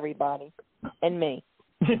 beating up everybody and me.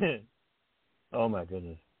 Oh, my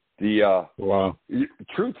goodness. Wow.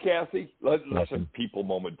 Truth, Kathy, listen, people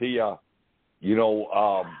moment. Because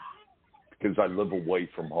I live away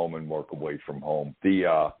from home and work away from home,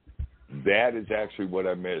 that is actually what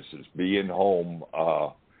I miss, is being home.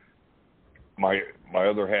 My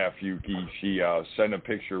other half, Yuki, she sent a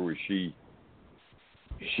picture where she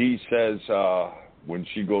says when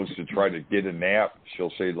she goes to try to get a nap,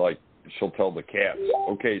 she'll tell the cats,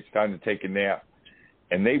 okay, it's time to take a nap.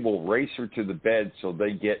 And they will race her to the bed so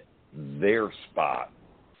they get their spot.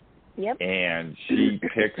 Yep. And she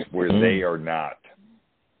picks where they are not.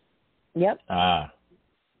 Yep.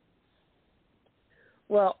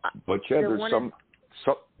 Well, but yeah, there's some.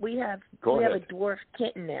 We have a dwarf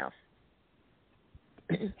kitten now.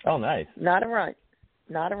 Oh, nice. Not a runt.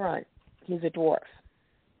 He's a dwarf.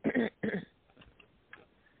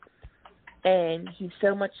 And he's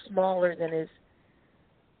so much smaller than his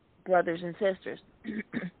brothers and sisters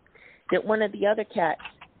that one of the other cats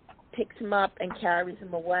picks him up and carries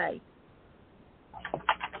him away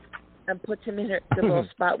and puts him in the little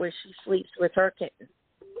spot where she sleeps with her kitten.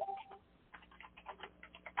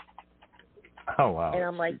 Oh, wow. And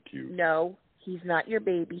I'm like, no, he's not your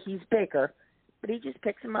baby. He's bigger. But he just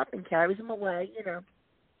picks him up and carries him away,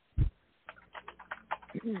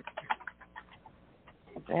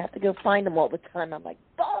 I have to go find him all the time. I'm like,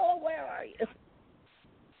 oh, where are you?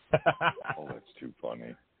 Oh, that's too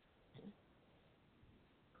funny.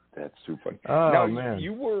 That's too funny. Oh, now, man.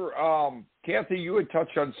 You were, Kathy, you had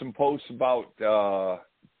touched on some posts about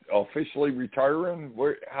officially retiring.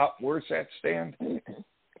 Where's that stand?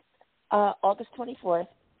 August 24th,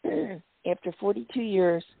 after 42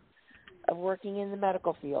 years of working in the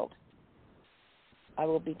medical field, I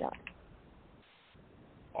will be done.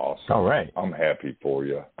 Awesome. All right. I'm happy for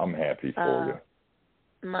you.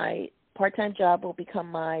 My part-time job will become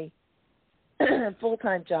my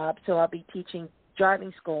full-time job, so I'll be teaching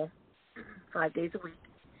driving school 5 days a week.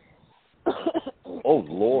 Oh,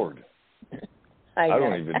 Lord. I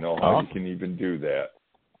don't even know how you can even do that.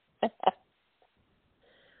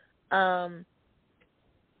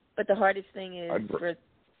 But the hardest thing is for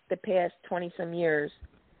the past 20-some years,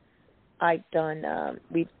 I've done,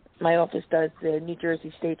 my office does the New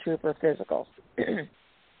Jersey State Trooper physicals.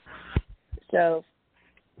 So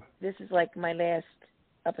this is like my last,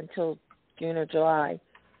 up until June or July,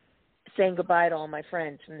 saying goodbye to all my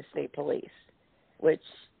friends from the state police, which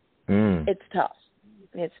it's tough.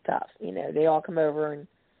 It's tough. You know, they all come over and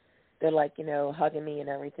they're like, you know, hugging me and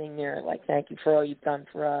everything. They're like, thank you for all you've done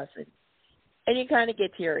for us. And you kind of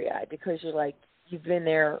get teary-eyed because you're like, you've been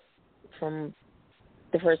there from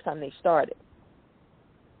the first time they started.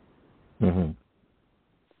 Mm-hmm.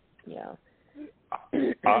 Yeah.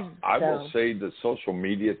 I will say the social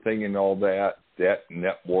media thing and all that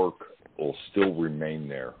network will still remain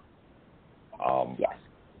there. Yes.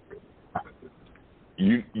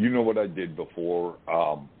 You know what I did before?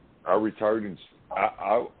 I retired, and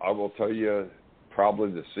I will tell you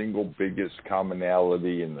probably the single biggest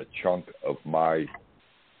commonality in the chunk of my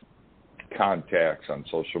contacts on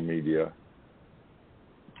social media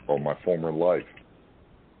or my former life.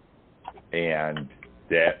 And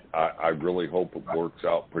that I really hope it works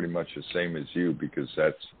out pretty much the same as you, because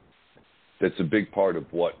that's a big part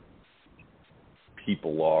of what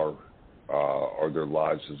people are their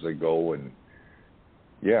lives as they go. And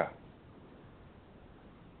yeah,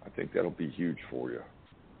 I think that'll be huge for you.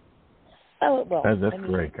 Oh, well, that's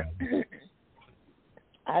great.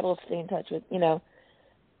 I will stay in touch with, you know,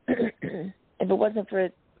 if it wasn't for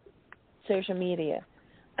social media,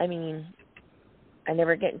 I mean, I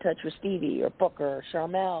never get in touch with Stevie or Booker or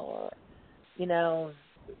Charmel or, you know,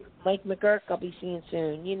 Mike McGurk I'll be seeing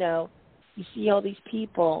soon. You know, you see all these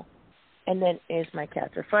people, and then as my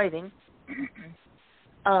cats are fighting,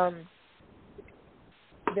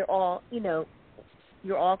 they're all, you know,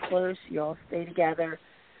 you're all close, you all stay together.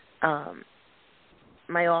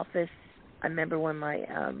 My office, I remember when my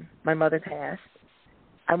mother passed,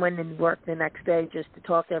 I went and worked the next day just to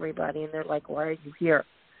talk to everybody, and they're like, why are you here?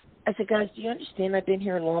 I said, guys, do you understand I've been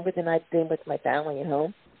here longer than I've been with my family at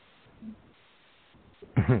home?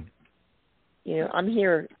 You know, I'm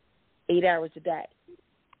here 8 hours a day.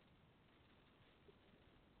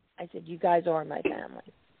 I said, you guys are my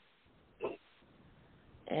family.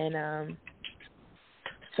 And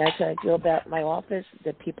that's how I feel about my office,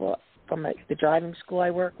 the people from the driving school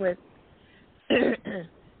I work with, and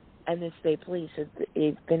the state police.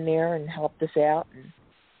 They've been there and helped us out.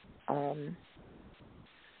 And,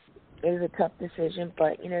 it was a tough decision,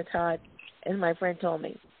 but, you know, Todd, as my friend told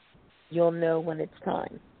me, you'll know when it's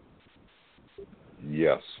time.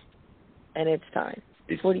 Yes. And it's time.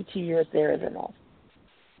 42 years there is enough.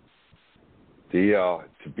 To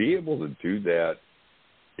be able to do that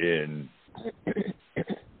in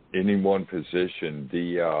any one position,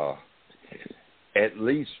 at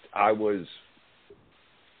least I was,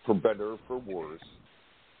 for better or for worse,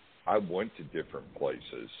 I went to different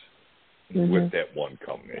places with that one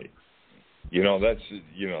company. You know, that's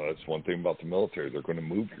one thing about the military. They're going to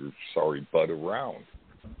move your sorry butt around.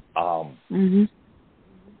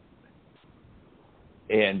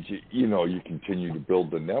 And, you know, you continue to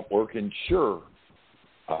build the network. And sure,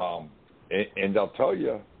 and I'll tell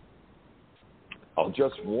you, I'll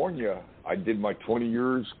just warn you, I did my 20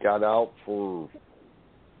 years, got out I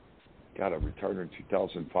retired in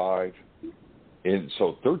 2005. And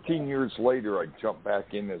so 13 years later, I jumped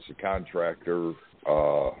back in as a contractor.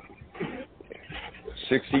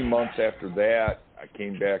 16 months after that, I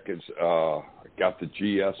came back as I got the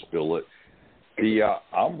GS billet.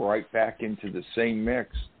 I'm right back into the same mix,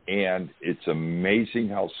 and it's amazing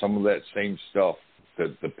how some of that same stuff,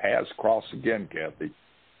 the paths cross again, Kathy.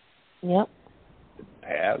 Yep. The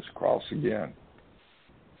paths cross again.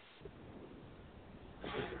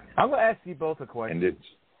 I'm going to ask you both a question. And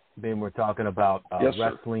Ben, we're talking about yes,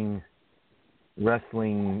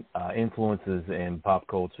 wrestling influences in pop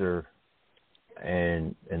culture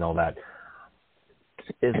and all that.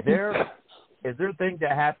 Is there a thing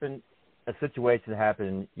that happened, a situation that happened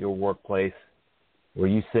in your workplace where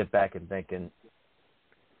you sit back and thinking,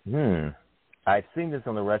 I've seen this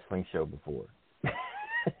on the wrestling show before?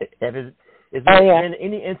 Is there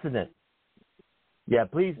any incident? Yeah,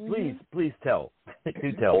 please tell.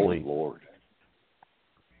 Do tell, please. Lord.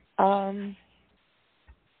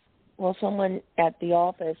 Well, someone at the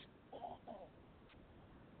office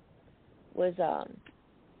was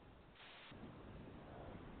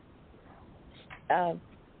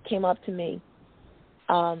came up to me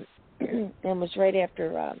and was right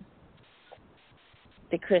after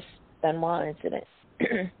the Chris Benoit incident.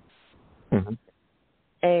 Mm-hmm.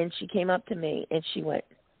 And she came up to me and she went,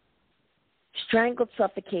 strangled,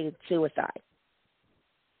 suffocated, suicide.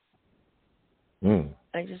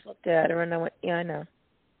 I just looked at her and I went, yeah, I know.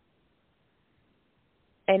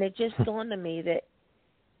 And it just dawned on me that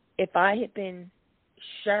if I had been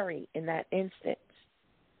Sherry in that instance,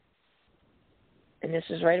 and this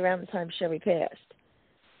was right around the time Sherry passed,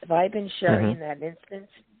 if I had been Sherry in that instance,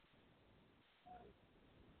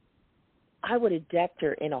 I would have decked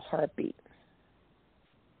her in a heartbeat.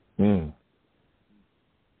 And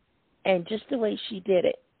just the way she did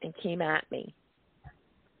it and came at me,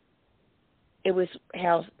 it was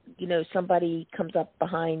how, you know, somebody comes up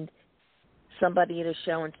behind somebody at a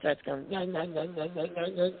show and starts going,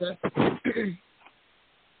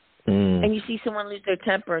 and you see someone lose their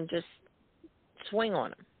temper and just swing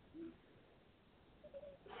on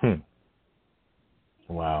them.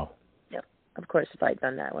 Wow. Yep. Of course, if I'd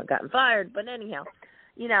done that, I would have gotten fired. But anyhow,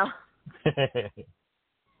 you know.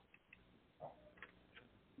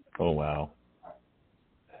 Oh, wow.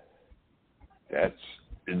 That's,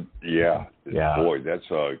 yeah. Boy,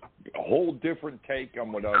 that's a whole different take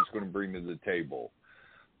on what I was going to bring to the table.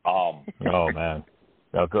 Oh, man.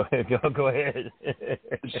 No, go ahead. Go ahead.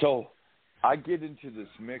 So I get into this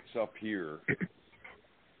mix up here.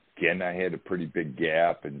 Again, I had a pretty big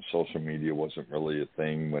gap, and social media wasn't really a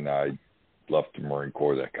thing when I left the Marine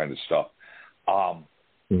Corps, that kind of stuff.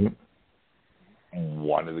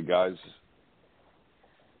 One of the guys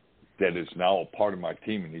that is now a part of my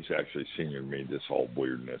team, and he's actually senior to me, this whole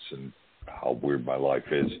weirdness and how weird my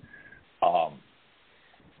life is.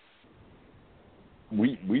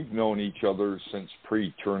 We've known each other since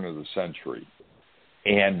pre-turn of the century.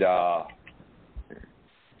 And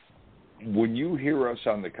when you hear us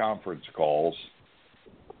on the conference calls,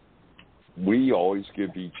 we always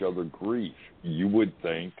give each other grief. You would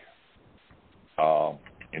think,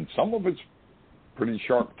 and some of it's pretty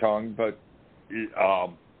sharp-tongued, but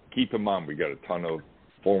keep in mind we got a ton of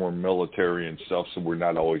former military and stuff, so we're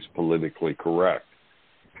not always politically correct.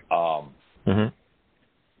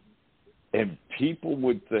 And people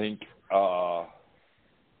would think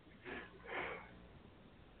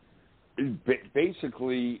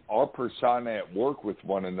basically our persona at work with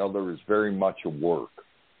one another is very much a work.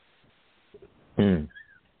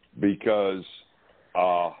 Because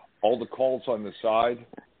all the calls on the side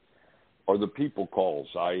are the people calls.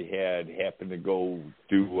 I had happened to go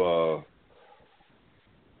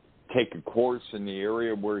take a course in the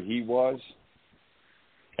area where he was.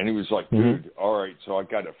 And he was like, dude, all right, so I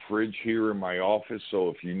got a fridge here in my office, so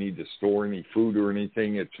if you need to store any food or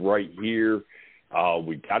anything, it's right here.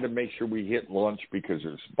 We got to make sure we hit lunch because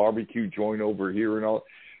there's a barbecue joint over here and all.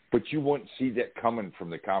 But you wouldn't see that coming from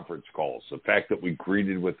the conference calls, the fact that we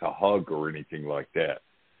greeted with a hug or anything like that.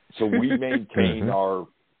 So we maintain our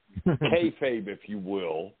kayfabe, if you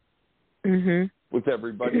will, with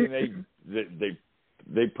everybody. And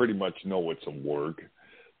they pretty much know it's a work.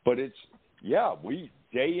 But it's, we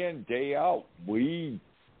day in, day out, we're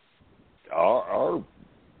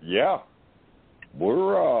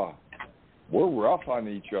rough on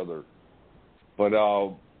each other. But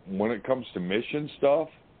when it comes to mission stuff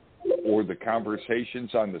or the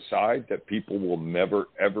conversations on the side that people will never,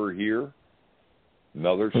 ever hear,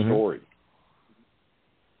 another story.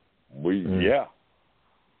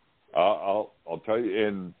 I'll tell you,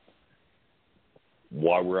 and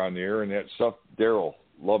while we're on the air and that stuff, Daryl,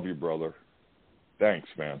 love you, brother. Thanks,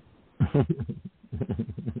 man.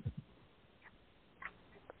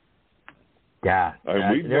 Yeah.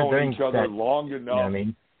 We've known each other long enough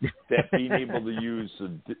that being able to use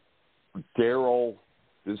Daryl,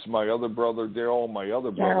 this is my other brother Daryl, my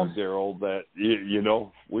other brother Daryl, that, you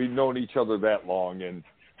know, we've known each other that long, and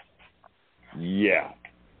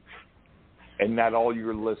and not all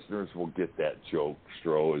your listeners will get that joke,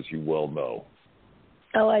 Stro, as you well know.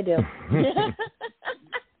 Oh, I do.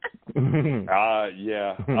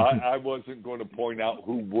 I wasn't going to point out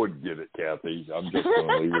who would get it, Kathy. I'm just going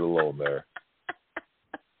to leave it alone there.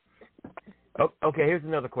 Oh, okay, here's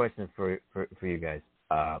another question for you guys.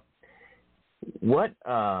 What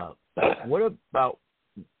about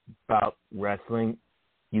wrestling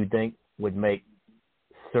you think would make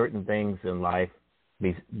certain things in life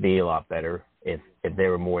be a lot better if they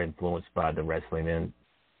were more influenced by the wrestling end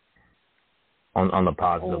on the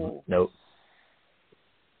positive note?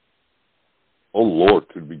 Oh, Lord,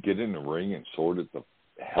 could we get in the ring and sort it the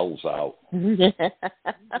hells out?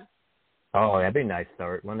 Oh, that'd be a nice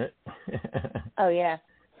start, wouldn't it? Oh, yeah.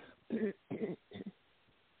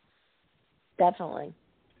 Definitely.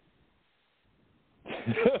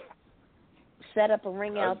 set up a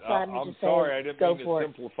ring outside and I'm just sorry, say, I didn't go mean for to it.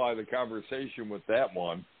 simplify the conversation with that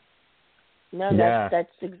one. No, Yeah.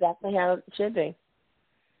 that's exactly how it should be.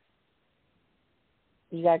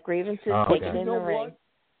 You got grievances, take it in the ring. What?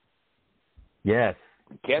 Yes.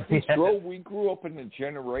 Captain Stroh, we grew up in a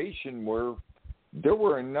generation where there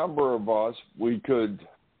were a number of us we could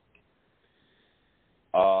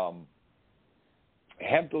have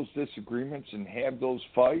those disagreements and have those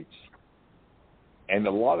fights, and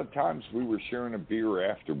a lot of times we were sharing a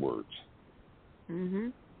beer afterwards.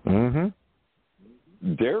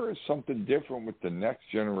 There is something different with the next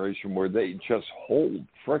generation where they just hold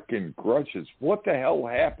frickin' grudges. What the hell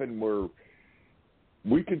happened where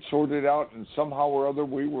we could sort it out and somehow or other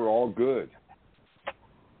we were all good?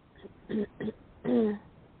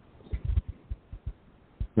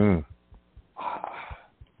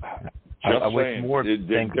 I wish more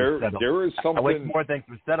things were settled. There is something. I wish more things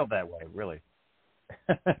were settled that way, really.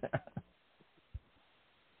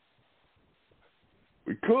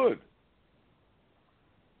 We could.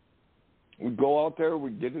 We'd go out there,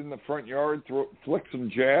 we'd get in the front yard, flick some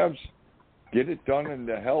jabs, get it done and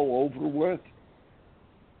the hell over with.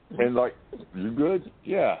 And like, you good?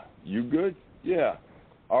 Yeah. You good? Yeah.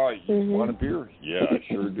 All right, you want a beer? Yeah, I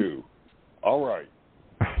sure do. All right.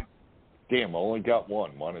 Damn, I only got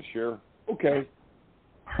one. Want to share? Okay.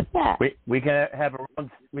 Yeah. We can have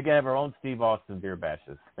our own Steve Austin beer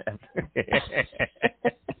bashes.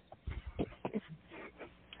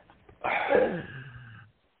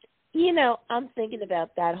 You know, I'm thinking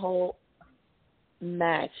about that whole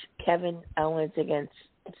match, Kevin Owens against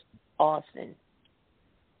Austin.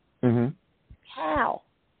 How?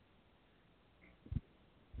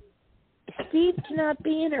 Steve cannot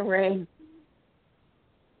be in a ring.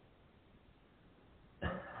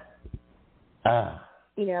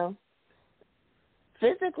 You know,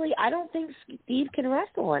 physically, I don't think Steve can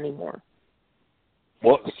wrestle anymore.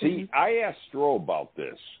 Well, see, I asked Stroh about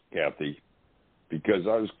this, Kathy, because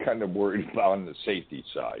I was kind of worried about on the safety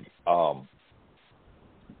side,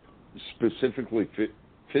 specifically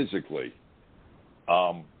physically.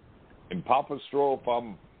 And Papa Stroh, if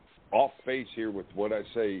I'm off base here with what I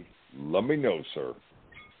say, let me know, sir.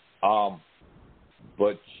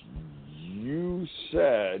 But you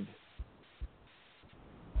said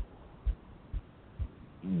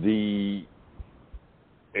the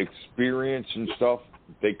experience and stuff,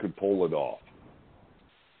 they could pull it off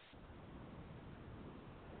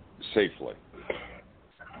safely.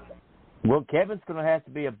 Well, Kevin's going to have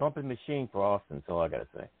to be a bumping machine for Austin, that's all I got to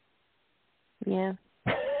say. Yeah.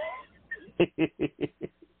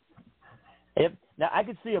 Now, I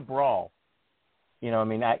could see a brawl. You know, I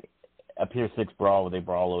mean, a Pier 6 brawl where they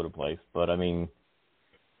brawl all over the place. But, I mean,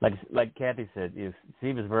 like Kathy said,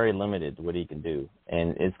 Steve is very limited to what he can do.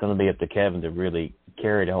 And it's going to be up to Kevin to really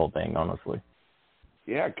carry the whole thing, honestly.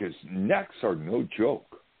 Yeah, because necks are no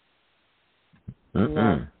joke.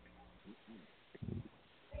 No.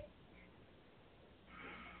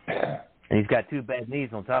 And he's got 2 bad knees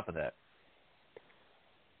on top of that.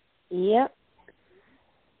 Yep.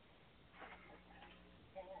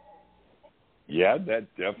 Yeah, that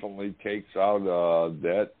definitely takes out,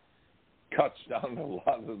 that cuts down a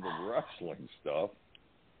lot of the wrestling stuff.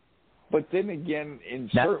 But then again, in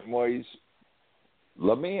certain ways,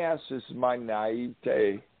 let me ask, this is my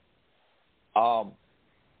naivete,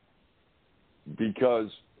 because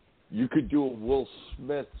you could do a Will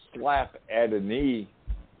Smith slap at a knee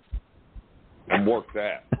and work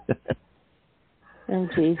that. Oh,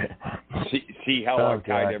 geez. See how I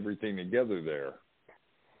tied everything together there.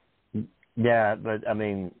 Yeah, but I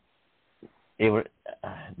mean, it would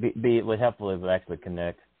be helpful if it would actually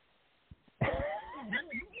connect.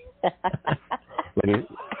 Like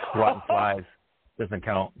squatting flies doesn't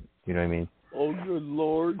count. You know what I mean? Oh, good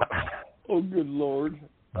Lord! Oh, good Lord!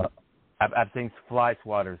 I've seen fly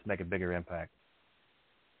swatters make a bigger impact.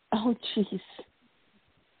 Oh, jeez.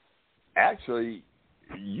 Actually,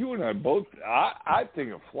 you and I both. I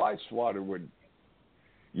think a fly swatter would.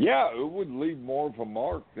 Yeah, it would leave more of a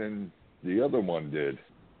mark than the other one did.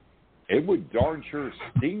 It would darn sure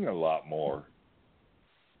sting a lot more.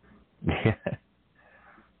 Yeah.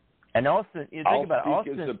 And Austin, you think about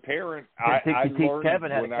Austin. As a parent, I learned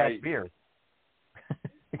Kevin how to when catch beers.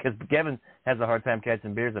 Because Kevin has a hard time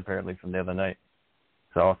catching beers, apparently, from the other night.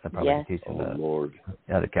 So Austin probably can teach him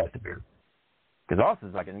how to catch a beer. Because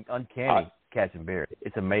Austin's like an uncanny catching beer.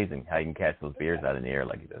 It's amazing how he can catch those beers out in the air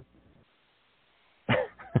like he does.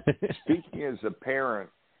 Speaking as a parent,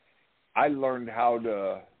 I learned how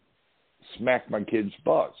to smack my kids'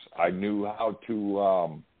 butts. I knew how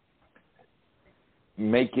to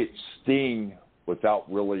make it sting without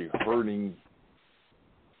really hurting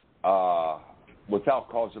without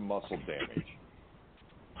causing muscle damage.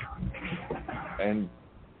 And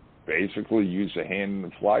basically use a hand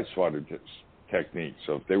and fly swatter technique.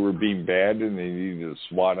 So if they were being bad and they needed a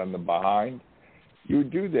swat on the behind, you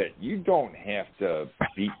would do that. You don't have to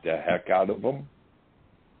beat the heck out of them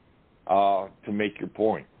to make your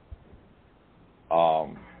point.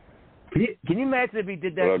 Can you imagine if he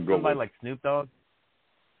did that to somebody like Snoop Dogg?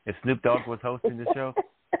 If Snoop Dogg was hosting the show?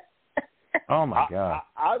 Oh my God!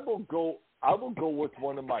 I will go with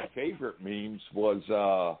one of my favorite memes was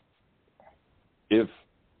if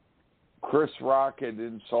Chris Rock had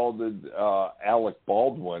insulted Alec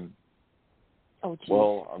Baldwin. Oh, geez.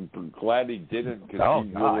 Well, I'm glad he didn't because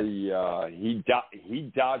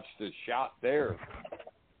he dodged the shot there.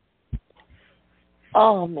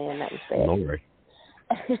 Oh man, that was bad. Lord.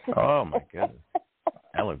 Oh my goodness,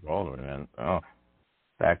 Alec Baldwin, man. Oh,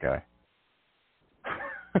 that guy.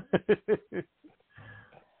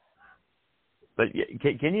 But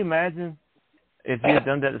can you imagine if he had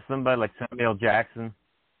done that to somebody like Samuel Jackson?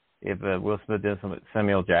 If Will Smith did something,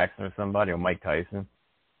 Samuel Jackson or somebody, or Mike Tyson?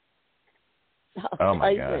 Oh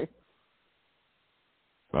my God!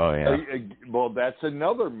 Oh yeah. Well, that's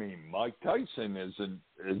another meme. Mike Tyson is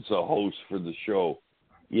a host for the show.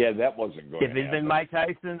 Yeah, that wasn't going. If it'd been Mike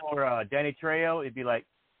Tyson or Danny Trejo, it'd be like,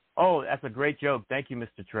 "Oh, that's a great joke. Thank you,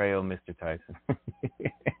 Mr. Trejo, Mr. Tyson."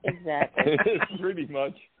 Exactly. Pretty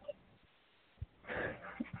much.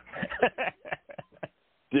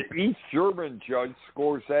 The East German judge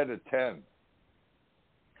scores that a 10.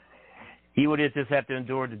 He would just have to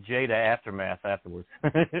endure the Jada aftermath afterwards.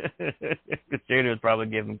 Because Jada would probably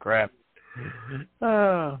give him crap.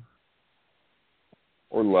 Or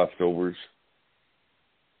leftovers.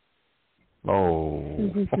 Oh.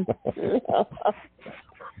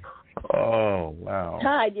 Oh, wow.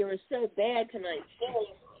 Todd, you were so bad tonight.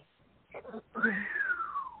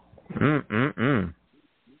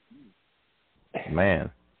 Man.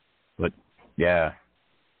 But, yeah.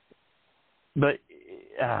 But,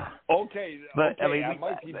 okay. But, I mean,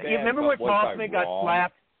 remember when Kaufman got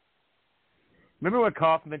slapped? Remember when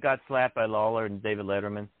Kaufman got slapped by Lawler and David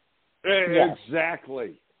Letterman? Yes.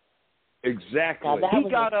 Exactly. Now, that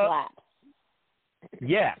was a slap.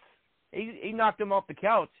 Yes. He knocked him off the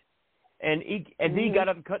couch. And he got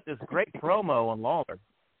up and cut this great promo on Lawler.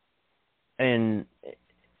 And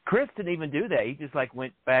Chris didn't even do that. He just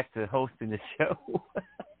went back to hosting the show.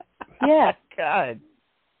 Yeah. God.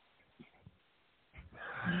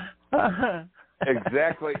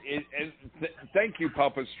 Exactly. Thank you,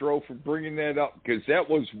 Papa Stro, for bringing that up, because that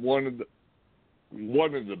was one of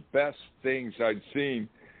the best things I'd seen.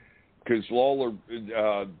 Because Lawler,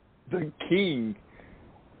 the King,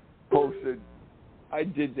 posted, "I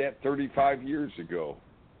did that 35 years ago."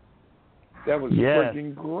 That was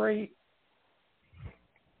freaking great.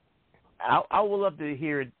 I would love to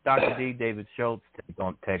hear Dr. D. David Schultz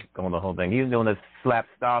take on the whole thing. He was doing this slap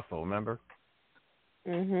Stossel, remember?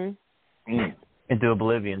 Mm-hmm. Into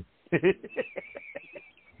oblivion.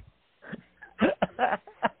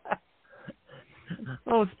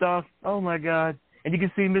 Oh, Stoss. Oh, my God. And you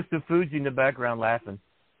can see Mr. Fuji in the background laughing.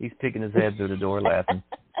 He's picking his head through the door laughing.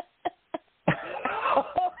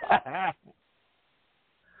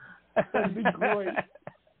 That'd be great.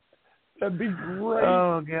 That'd be great.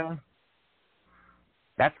 Oh, God.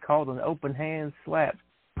 That's called an open hand slap.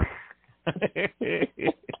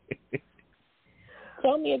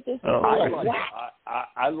 Tell me if this is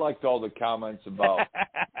I liked all the comments about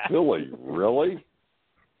Philly. Really?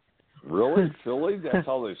 Really? Philly? That's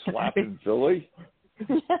how they slap in Philly?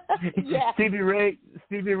 Yeah. Stevie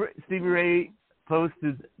Ray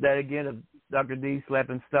posted that again of Dr. D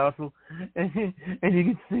slapping Stossel, and you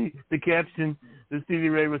can see the caption that Stevie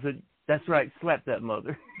Ray was "That's right, slap that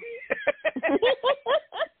mother."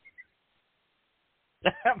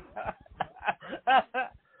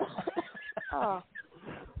 Oh.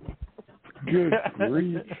 Good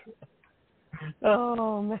grief.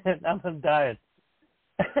 Oh, man, I'm dying.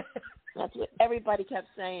 That's what everybody kept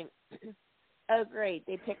saying. Oh, great.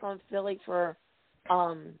 They pick on Philly for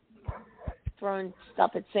throwing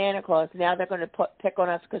stuff at Santa Claus. Now they're going to pick on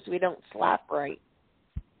us because we don't slap right.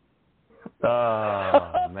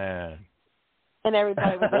 Oh, man. And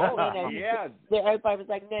everybody was like, yeah. Everybody was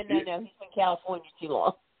like, no, he's in California too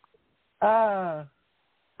long.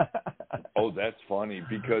 Oh, that's funny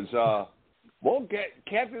because,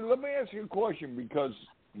 Captain, let me ask you a question because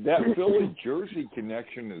that Philly-Jersey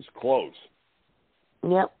connection is close.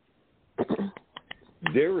 Yep.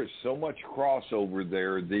 There is so much crossover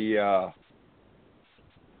there.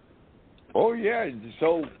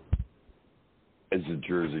 So as a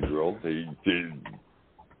Jersey girl,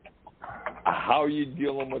 How are you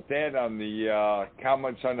dealing with that on the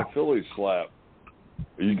comments on the Philly slap?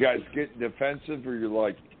 Are you guys getting defensive, or you're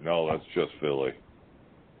like, no, that's just Philly?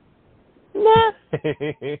 Nah.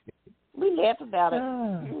 We laugh about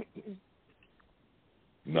it.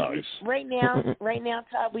 Nice. Right now,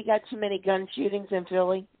 Todd, we got too many gun shootings in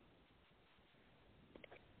Philly.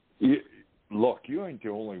 Look, you ain't the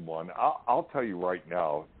only one. I'll tell you right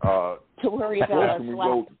now. To worry about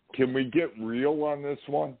us. Can we get real on this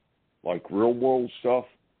one? Like real world stuff?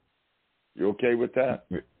 You okay with that?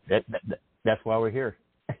 That's why we're here.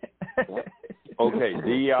 Okay.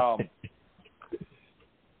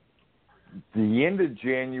 The end of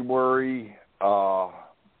January,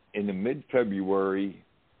 in the mid-February,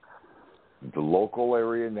 the local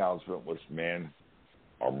area announcement was, man,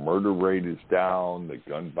 our murder rate is down, the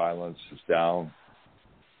gun violence is down.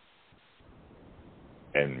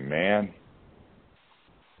 And, man,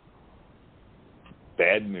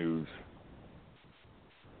 bad news.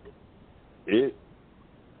 It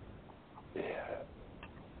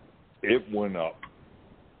went up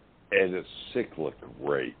at a cyclic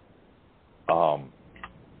rate. And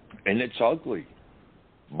it's ugly.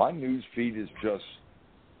 My news feed is just,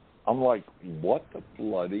 I'm like, what the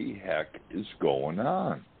bloody heck is going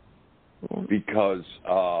on? Because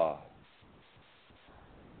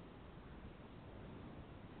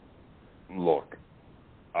look,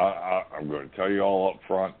 I'm going to tell you all up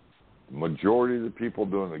front, the majority of the people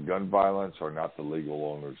doing the gun violence are not the legal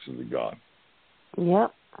owners of the gun.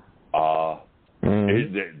 Yep.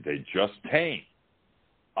 They just taint.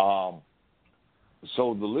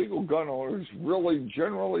 So the legal gun owners really,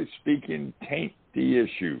 generally speaking, taint the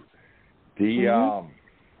issue.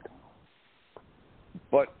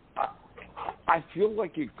 But I feel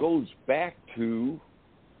like it goes back to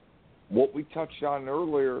what we touched on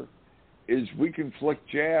earlier, is we can flick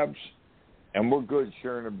jabs and we're good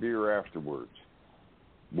sharing a beer afterwards.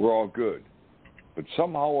 We're all good. But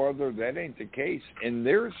somehow or other, that ain't the case. And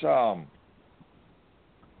there's,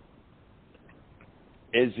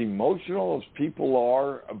 as emotional as people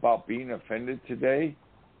are about being offended today,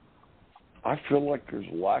 I feel like there's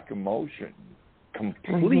lack of emotion,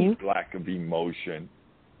 complete lack of emotion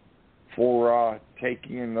for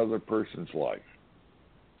taking another person's life.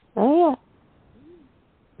 Oh,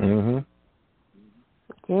 yeah.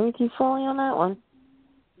 Agree with you fully on that one.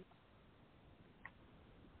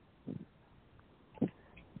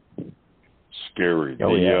 Scary.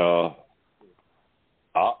 Oh, yeah.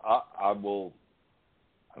 I will.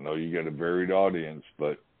 I know you got a varied audience,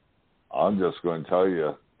 but I'm just going to tell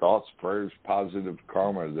you, thoughts, prayers, positive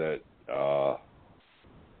karma, that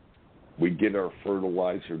we get our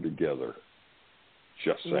fertilizer together.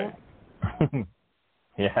 Just saying.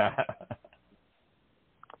 Yeah.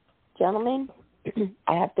 Gentlemen,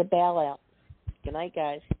 I have to bail out. Good night,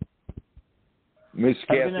 guys. Miss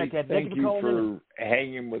Kathy, thank you for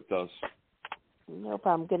hanging with us. No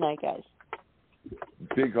problem. Good night, guys.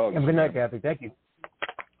 Big hugs. Good night, Kathy. Thank you.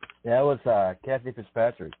 Yeah, that was Kathy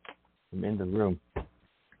Fitzpatrick from In the Room.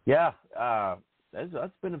 Yeah,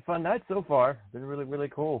 that's been a fun night so far. Been really, really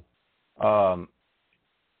cool. So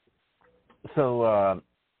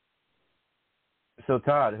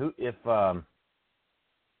Todd, if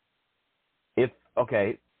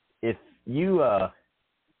you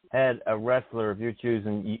had a wrestler of your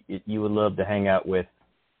choosing you would love to hang out with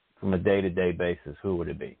from a day-to-day basis, who would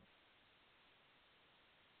it be?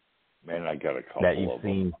 Man, I got a couple that you've of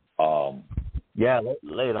seen. them. Yeah,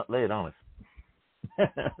 lay it on us.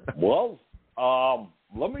 Well,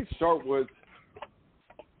 let me start with,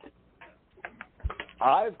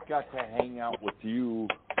 I've got to hang out with you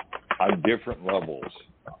on different levels.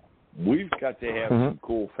 We've got to have some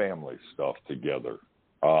cool family stuff together.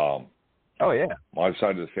 Oh yeah, my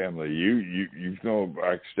side of the family. You know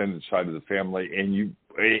our extended side of the family,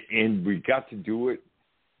 and we got to do it.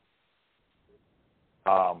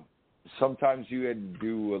 Sometimes you had to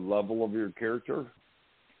do a level of your character,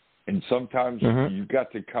 and sometimes you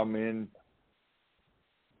got to come in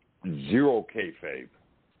zero kayfabe.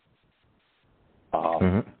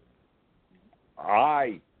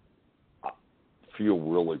 I feel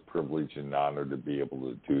really privileged and honored to be able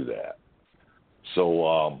to do that.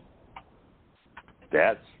 So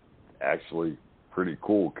that's actually pretty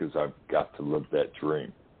cool because I've got to live that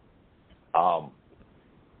dream.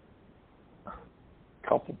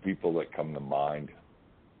 Couple people that come to mind.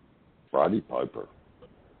 Roddy Piper.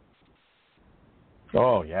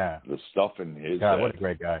 Oh, yeah. The stuff in his God, head. what a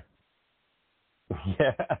great guy.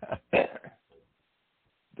 Yeah.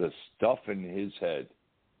 The stuff in his head,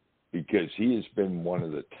 because he has been one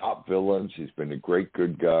of the top villains. He's been a great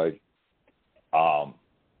good guy.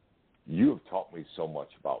 you have taught me so much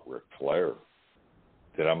about Ric Flair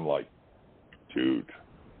that I'm like, dude.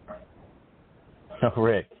 Oh,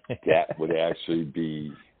 Rick. That would actually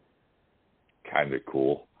be kind of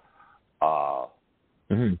cool.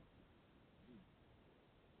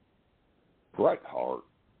 Bret Hart.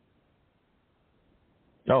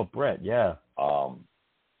 Oh, Bret, yeah.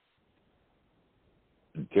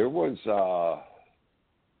 There was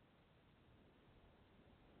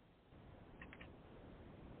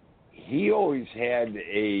he always had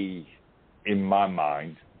in my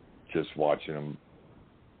mind, just watching him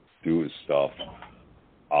do his stuff,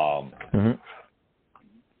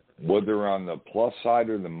 whether on the plus side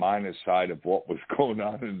or the minus side of what was going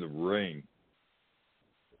on in the ring,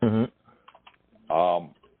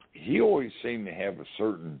 he always seemed to have a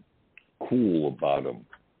certain cool about him.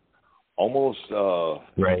 Almost,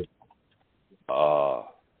 right.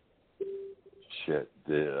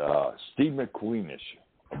 Steve McQueenish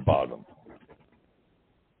about him.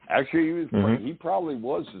 Actually, he probably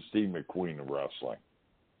was the Steve McQueen of wrestling.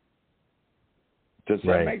 Does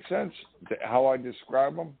that make sense? How I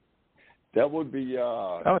describe him? That would be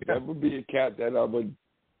that would be a cat that I would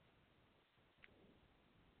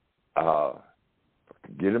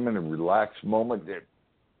get him in a relaxed moment.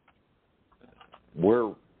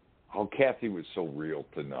 How Kathy was so real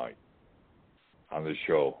tonight on the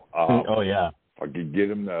show. If I could get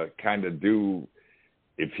him to kind of do,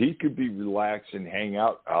 if he could be relaxed and hang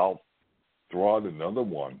out, I'll throw out another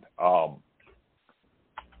one.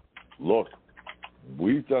 Look,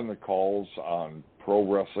 we've done the calls on Pro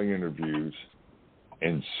Wrestling Interviews,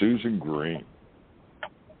 and Susan Green.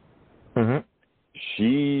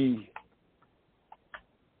 She,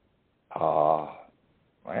 I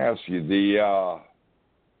ask you,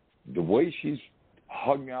 the way she's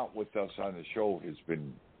hung out with us on the show has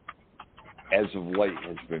been, as of late,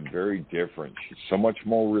 has been very different. She's so much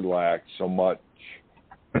more relaxed, so much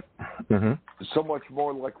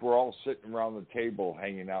more like we're all sitting around the table,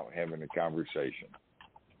 hanging out, having a conversation.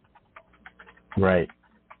 Right.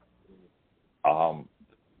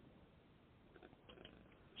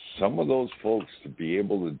 Some of those folks to be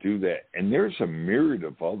able to do that, and there's a myriad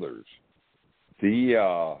of others.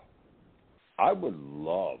 I would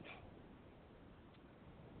love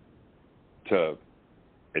to,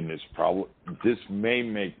 and this may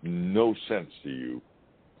make no sense to you,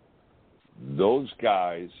 those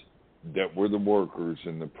guys that were the workers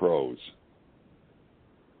and the pros,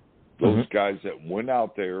 those guys that went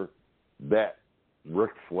out there that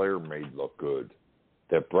Ric Flair made look good,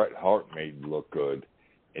 that Bret Hart made look good,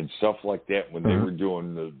 and stuff like that when they were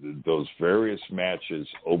doing those various matches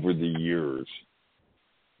over the years.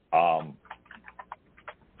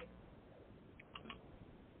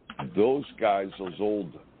 Those guys, those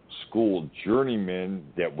old school journeymen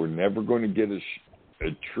that were never going to get a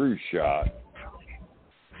true shot,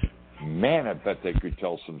 man, I bet they could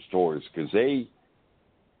tell some stories because they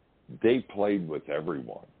played with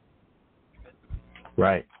everyone.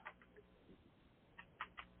 Right.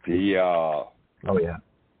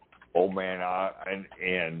 Oh man,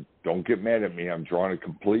 and don't get mad at me. I'm drawing a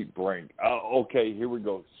complete blank. Okay, here we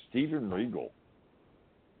go. Steven Regal.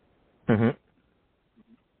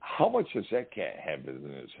 How much does that cat have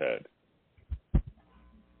in his head?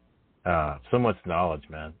 So much knowledge,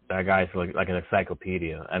 man. That guy's like an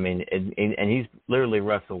encyclopedia. I mean, and he's literally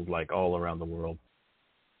wrestled like all around the world,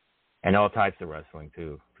 and all types of wrestling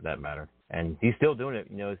too, for that matter. And he's still doing it,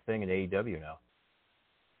 his thing in AEW now.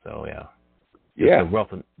 So yeah,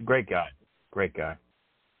 great guy.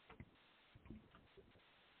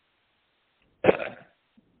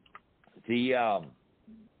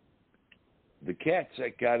 The cats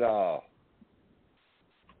that got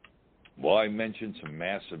I mentioned some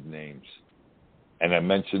massive names, and I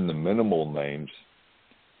mentioned the minimal names.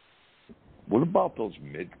 What about those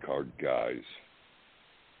mid-card guys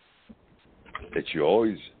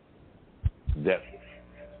that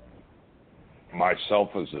myself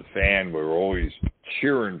as a fan were always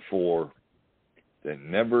cheering for, that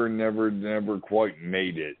never quite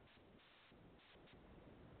made it?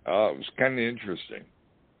 It was kind of interesting.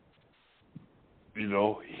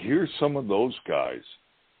 Here's some of those guys.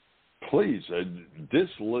 Please, this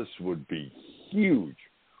list would be huge.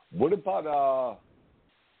 What about,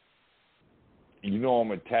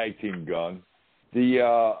 I'm a tag team gun. The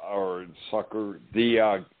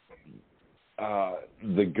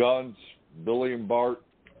Guns, Billy and Bart.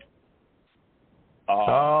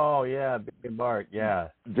 Billy and Bart, yeah.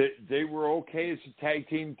 They were okay as a tag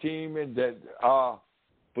team, and that,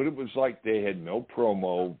 but it was like they had no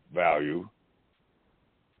promo value.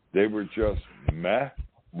 They were just meh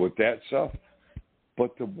with that stuff.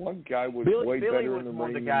 But the one guy was way Billy better was in the more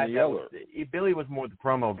ring the guy than the other. Billy was more the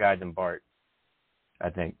promo guy than Bart, I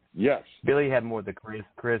think. Yes. Billy had more the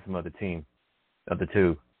charisma of the team, of the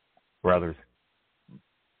two brothers.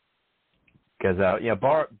 Because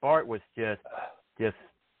Bart was just just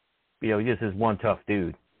this one tough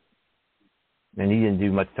dude, and he didn't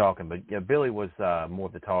do much talking. But Billy was more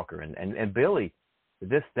of the talker, and Billy, to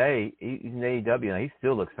this day, he's in AEW, and he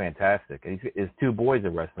still looks fantastic. His two boys are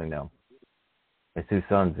wrestling now, his two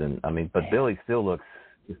sons, but Billy still looks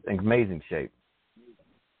in amazing shape.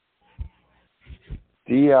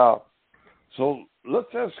 So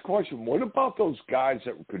let's ask a question. What about those guys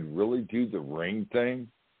that could really do the ring thing,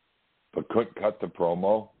 but couldn't cut the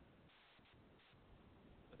promo?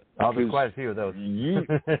 There's quite a few of those.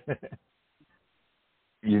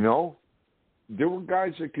 There were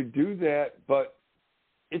guys that could do that, but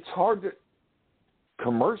it's hard to,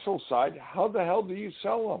 commercial side, how the hell do you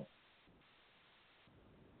sell them?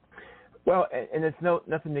 Well, and it's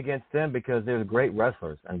nothing against them because they're great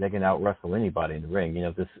wrestlers and they can out-wrestle anybody in the ring.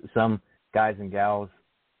 Some guys and gals,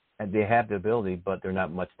 and they have the ability, but they're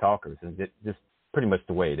not much talkers. And it's just pretty much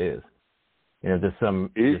the way it is. There's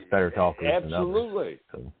some just better talkers than others. Absolutely.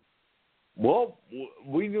 So. Well,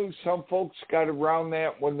 we knew some folks got around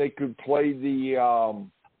that when they could play the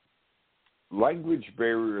language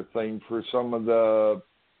barrier thing for some of the,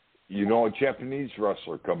 a Japanese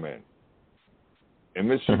wrestler come in. And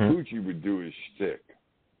Mr. Fuji would do his shtick.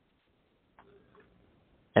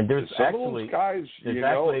 And there's some actually, of those guys,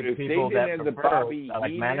 if people they didn't have the Bobby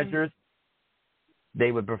like managers,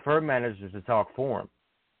 they would prefer managers to talk for them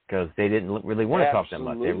because they didn't really want to talk that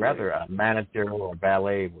much. They'd rather a manager or a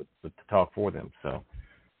ballet would talk for them. So,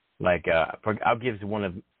 I'll give you one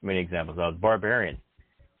of many examples. Barbarian.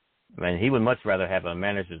 He would much rather have a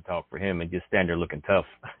manager to talk for him and just stand there looking tough.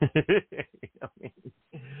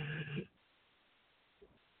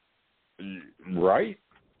 Right?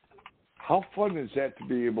 How fun is that to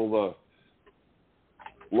be able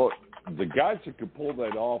to look, the guys that could pull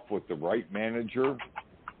that off with the right manager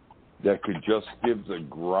that could just give the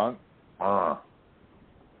grunt, how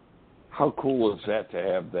cool is that to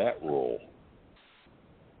have that role?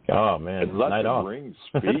 Oh man, and let the ring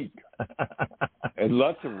speak. And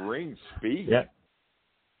let the ring speak. Yeah.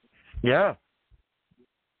 Yeah.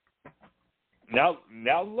 Now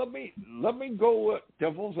let me go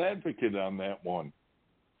devil's advocate on that one.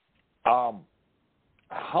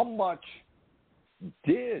 How much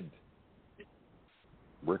did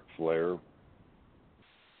Ric Flair,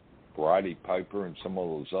 Roddy Piper, and some of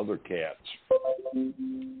those other cats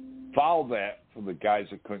follow that for the guys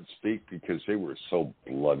that couldn't speak because they were so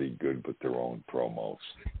bloody good with their own promos?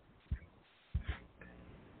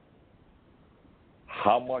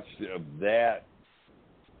 How much of that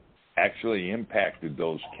actually impacted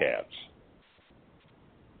those cats?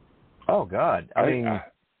 Oh God! I mean,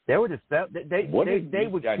 they were just their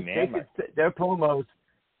promos.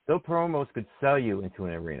 Their promos could sell you into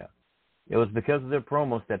an arena. It was because of their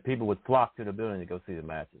promos that people would flock to the building to go see the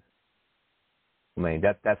matches. I mean,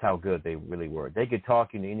 that's how good they really were. They could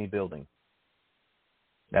talk you into any building.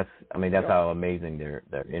 That's how amazing their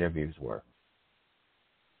interviews were.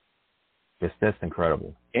 Just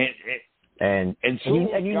incredible. And to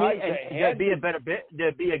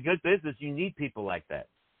be a good business, you need people like that.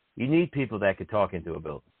 You need people that could talk into a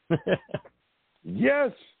building.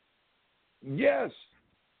 Yes.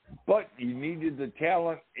 But you needed the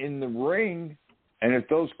talent in the ring, and if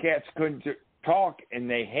those cats couldn't talk and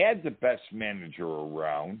they had the best manager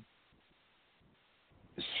around,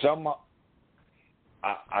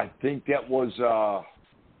 I think that was,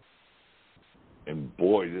 and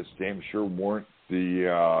boy, this damn sure weren't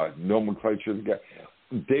the nomenclature of the guy.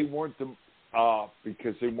 They weren't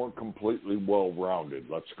because they weren't completely well-rounded.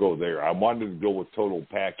 Let's go there. I wanted to go with total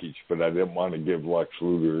package, but I didn't want to give Lex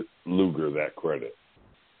Luger that credit.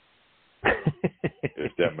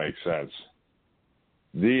 If that makes sense.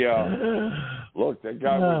 Look, that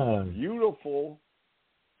guy was beautiful,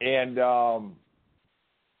 and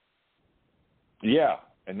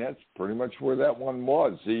and that's pretty much where that one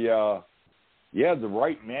was. The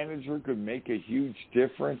right manager could make a huge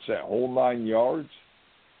difference, that whole 9 yards.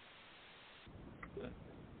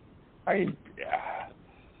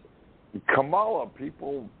 Kamala,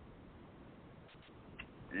 people,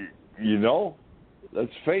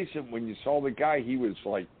 let's face it, when you saw the guy, he was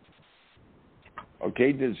like,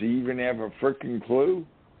 okay, does he even have a freaking clue?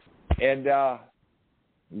 And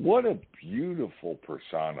what a beautiful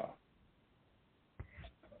persona.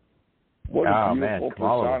 What a beautiful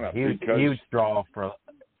persona. He was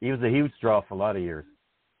a huge draw for a lot of years.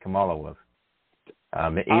 Kamala was. I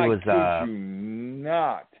kid you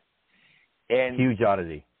not. And huge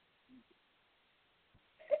oddity.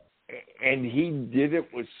 And he did it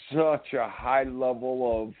with such a high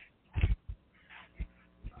level of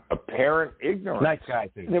apparent ignorance. Nice guy,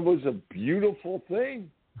 too. And it was a beautiful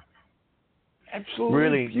thing. Absolutely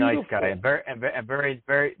really beautiful. Nice guy, and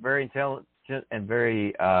very intelligent and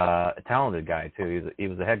very talented guy too. He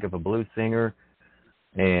was a heck of a blues singer,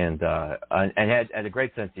 and had a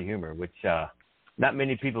great sense of humor, which not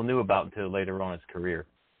many people knew about until later on in his career.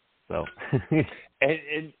 So,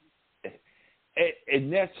 and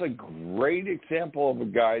that's a great example of a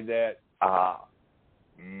guy that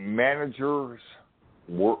managers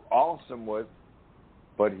were awesome with,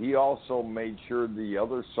 but he also made sure the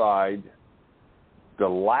other side, the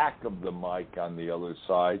lack of the mic on the other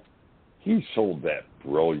side, he sold that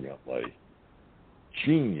brilliantly.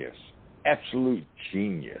 Genius. Absolute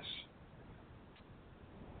genius.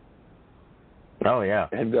 Oh yeah.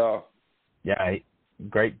 And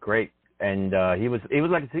great. And he was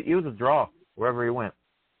a draw wherever he went.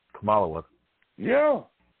 Kamala was. Yeah.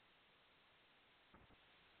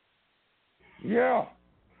 Yeah.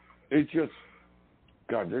 It just,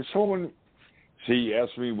 God, there's so many. See, you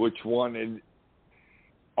asked me which one, and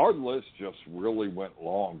our list just really went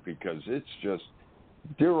long because it's just,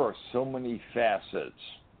 there are so many facets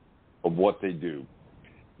of what they do.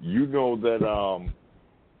 You know that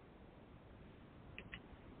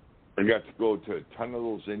I got to go to a ton of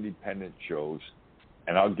those independent shows,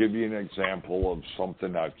 and I'll give you an example of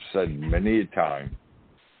something I've said many a time.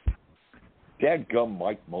 Dadgum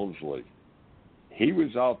Mike Mosley. He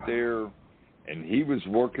was out there, and he was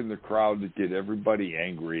working the crowd to get everybody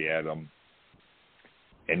angry at him.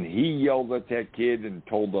 And he yelled at that kid and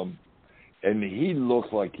told him, and he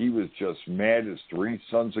looked like he was just mad as three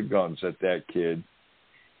sons of guns at that kid.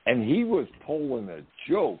 And he was pulling a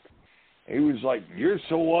joke. He was like, "You're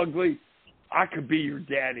so ugly, I could be your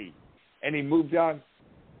daddy." And he moved on.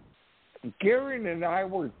 Garen and I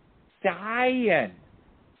were dying.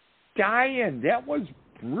 That was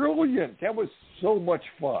brilliant. That was so much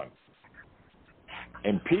fun.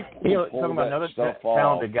 And people talking about another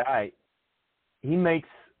talented guy. He makes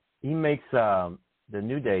the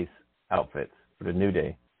New Day's outfits for the New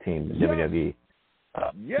Day team, the WWE.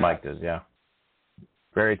 Mike does, yeah.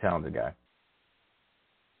 Very talented guy.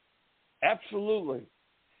 Absolutely.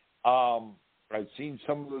 I've seen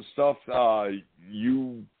some of the stuff. One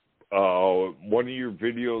of your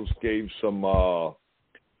videos gave some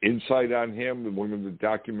insight on him in one of the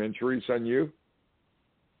documentaries on you.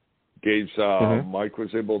 Mike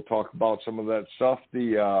was able to talk about some of that stuff.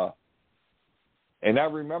 And I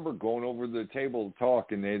remember going over to the table to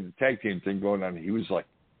talk, and they had the tag team thing going on. He was like,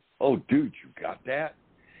 "Oh, dude, you got that?"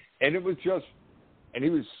 And it was just, and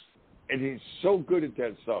he's so good at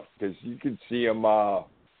that stuff because you could see him.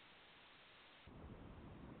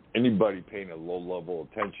 Anybody paying a low level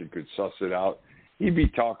of attention could suss it out. He'd be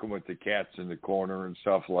talking with the cats in the corner and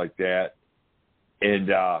stuff like that, and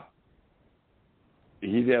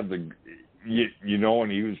he'd have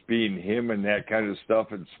and he was being him and that kind of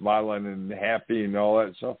stuff and smiling and happy and all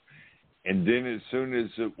that stuff. And then as soon as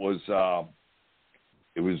it was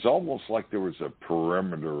almost like there was a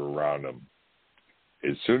perimeter around him.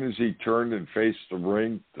 As soon as he turned and faced the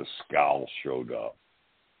ring, the scowl showed up.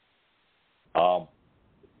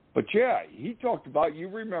 But yeah, he talked about, you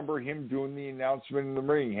remember him doing the announcement in the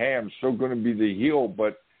ring, "Hey, I'm still going to be the heel,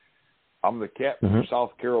 but I'm the cat from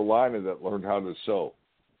South Carolina that learned how to sew."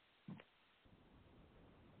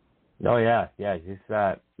 Oh yeah.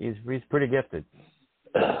 He's pretty gifted.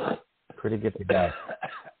 Pretty gifted guy.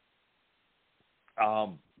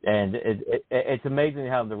 And it's amazing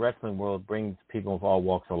how the wrestling world brings people of all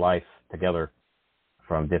walks of life together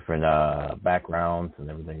from different backgrounds and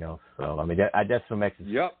everything else. So I mean, that's what makes it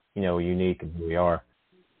unique and who we are.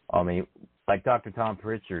 I mean, like Dr. Tom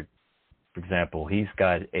Pritchard, for example, he's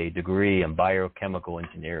got a degree in biochemical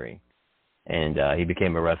engineering, and he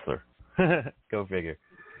became a wrestler. Go figure.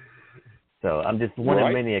 So I'm just one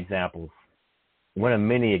of many examples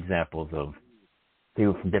of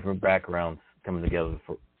people from different backgrounds coming together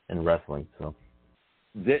in wrestling. So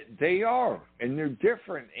they are, and they're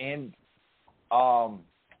different. And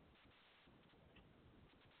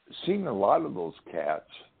seeing a lot of those cats,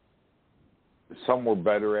 some were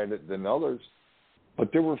better at it than others,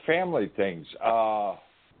 but there were family things.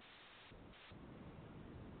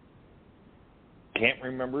 Can't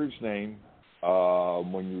remember his name.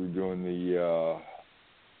 When you were doing the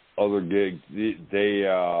other gig, they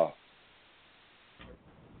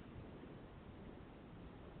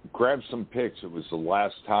grabbed some pics. It was the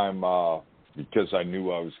last time, because I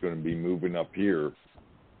knew I was going to be moving up here.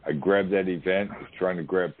 I grabbed that event, was trying to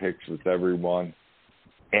grab pics with everyone.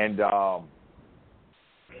 And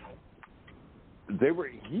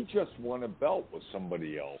he just won a belt with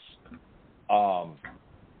somebody else.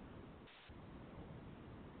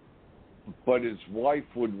 But his wife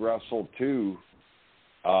would wrestle too.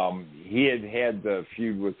 He had the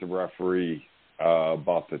feud with the referee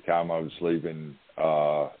about the time I was leaving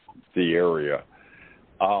the area.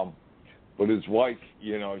 But his wife,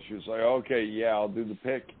 she was like, okay, yeah, I'll do the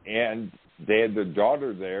pick. And they had their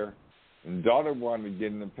daughter there, and the daughter wanted to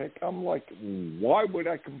get in the pick. I'm like, why would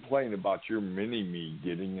I complain about your mini-me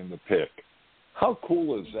getting in the pick? How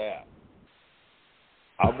cool is that?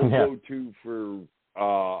 I will go to, for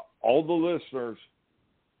all the listeners,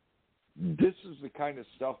 this is the kind of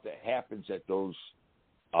stuff that happens at those,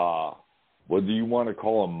 whether you want to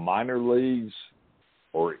call them minor leagues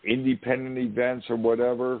or independent events or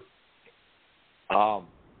whatever.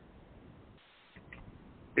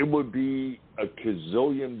 It would be a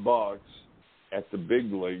gazillion bucks at the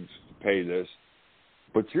big leagues to pay this,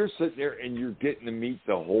 but you're sitting there and you're getting to meet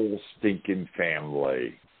the whole stinking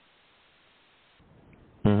family.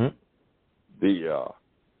 Mm-hmm.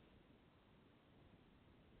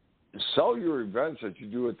 Sell your events that you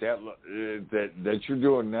do at that you're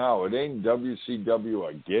doing now. It ain't WCW,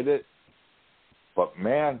 I get it, but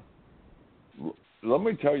man, let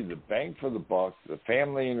me tell you, the bang for the buck, the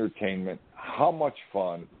family entertainment, how much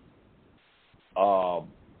fun,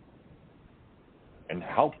 and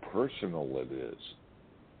how personal it is.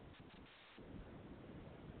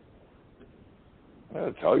 I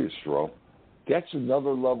gotta tell you, Stro, that's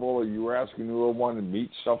another level. You were asking who I want to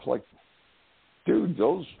meet, stuff like, dude,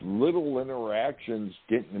 those little interactions,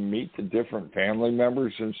 getting to meet the different family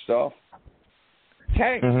members and stuff.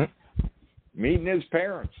 Tank, meeting his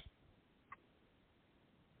parents.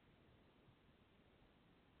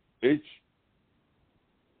 It's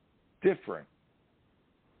different.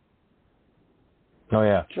 Oh,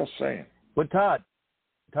 yeah. Just saying. But Todd,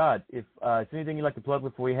 if is anything you'd like to plug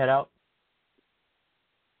before we head out?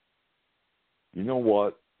 You know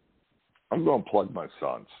what? I'm going to plug my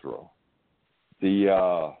son, Stro.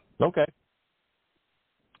 Okay.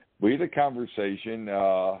 We had a conversation.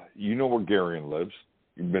 You know where Garion lives.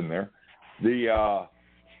 You've been there. He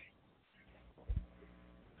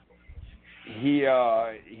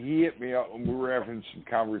hit me up and we were having some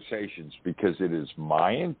conversations because it is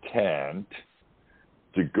my intent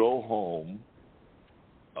to go home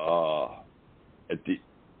at the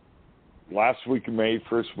last week of May,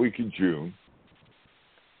 first week of June.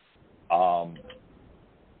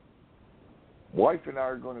 Wife and I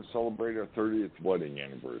are going to celebrate our 30th wedding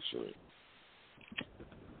anniversary.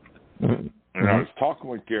 Mm-hmm. And I was talking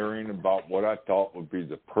with Garion about what I thought would be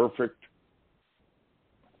the perfect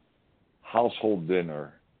household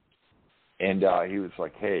dinner. And he was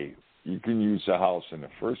like, hey, you can use the house. And the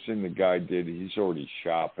first thing the guy did, he's already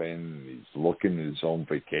shopping. And he's looking at his own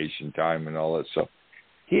vacation time and all that stuff.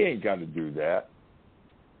 He ain't got to do that.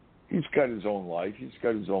 He's got his own life. He's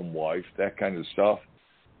got his own wife, that kind of stuff.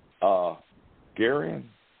 Garion,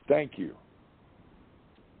 thank you.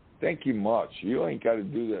 Thank you much. You ain't got to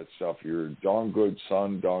do that stuff. You're a darn good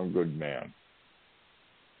son, darn good man.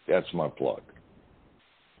 That's my plug.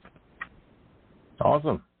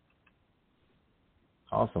 Awesome.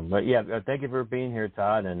 But, yeah, thank you for being here,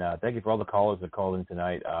 Todd, and thank you for all the callers that called in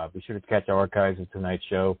tonight. Be sure to catch our archives of tonight's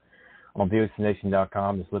show on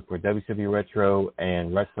VOCNation.com. Just look for WCW Retro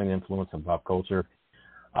and Wrestling Influence on Pop Culture.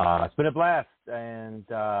 It's been a blast, and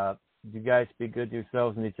you guys be good to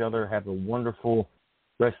yourselves and each other. Have a wonderful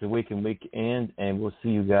rest of the week and weekend, and we'll see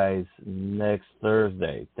you guys next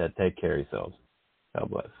Thursday. Take care of yourselves. God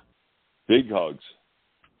bless. Big hugs.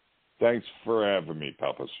 Thanks for having me,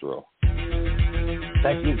 Papa Stro.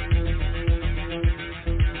 Thank you.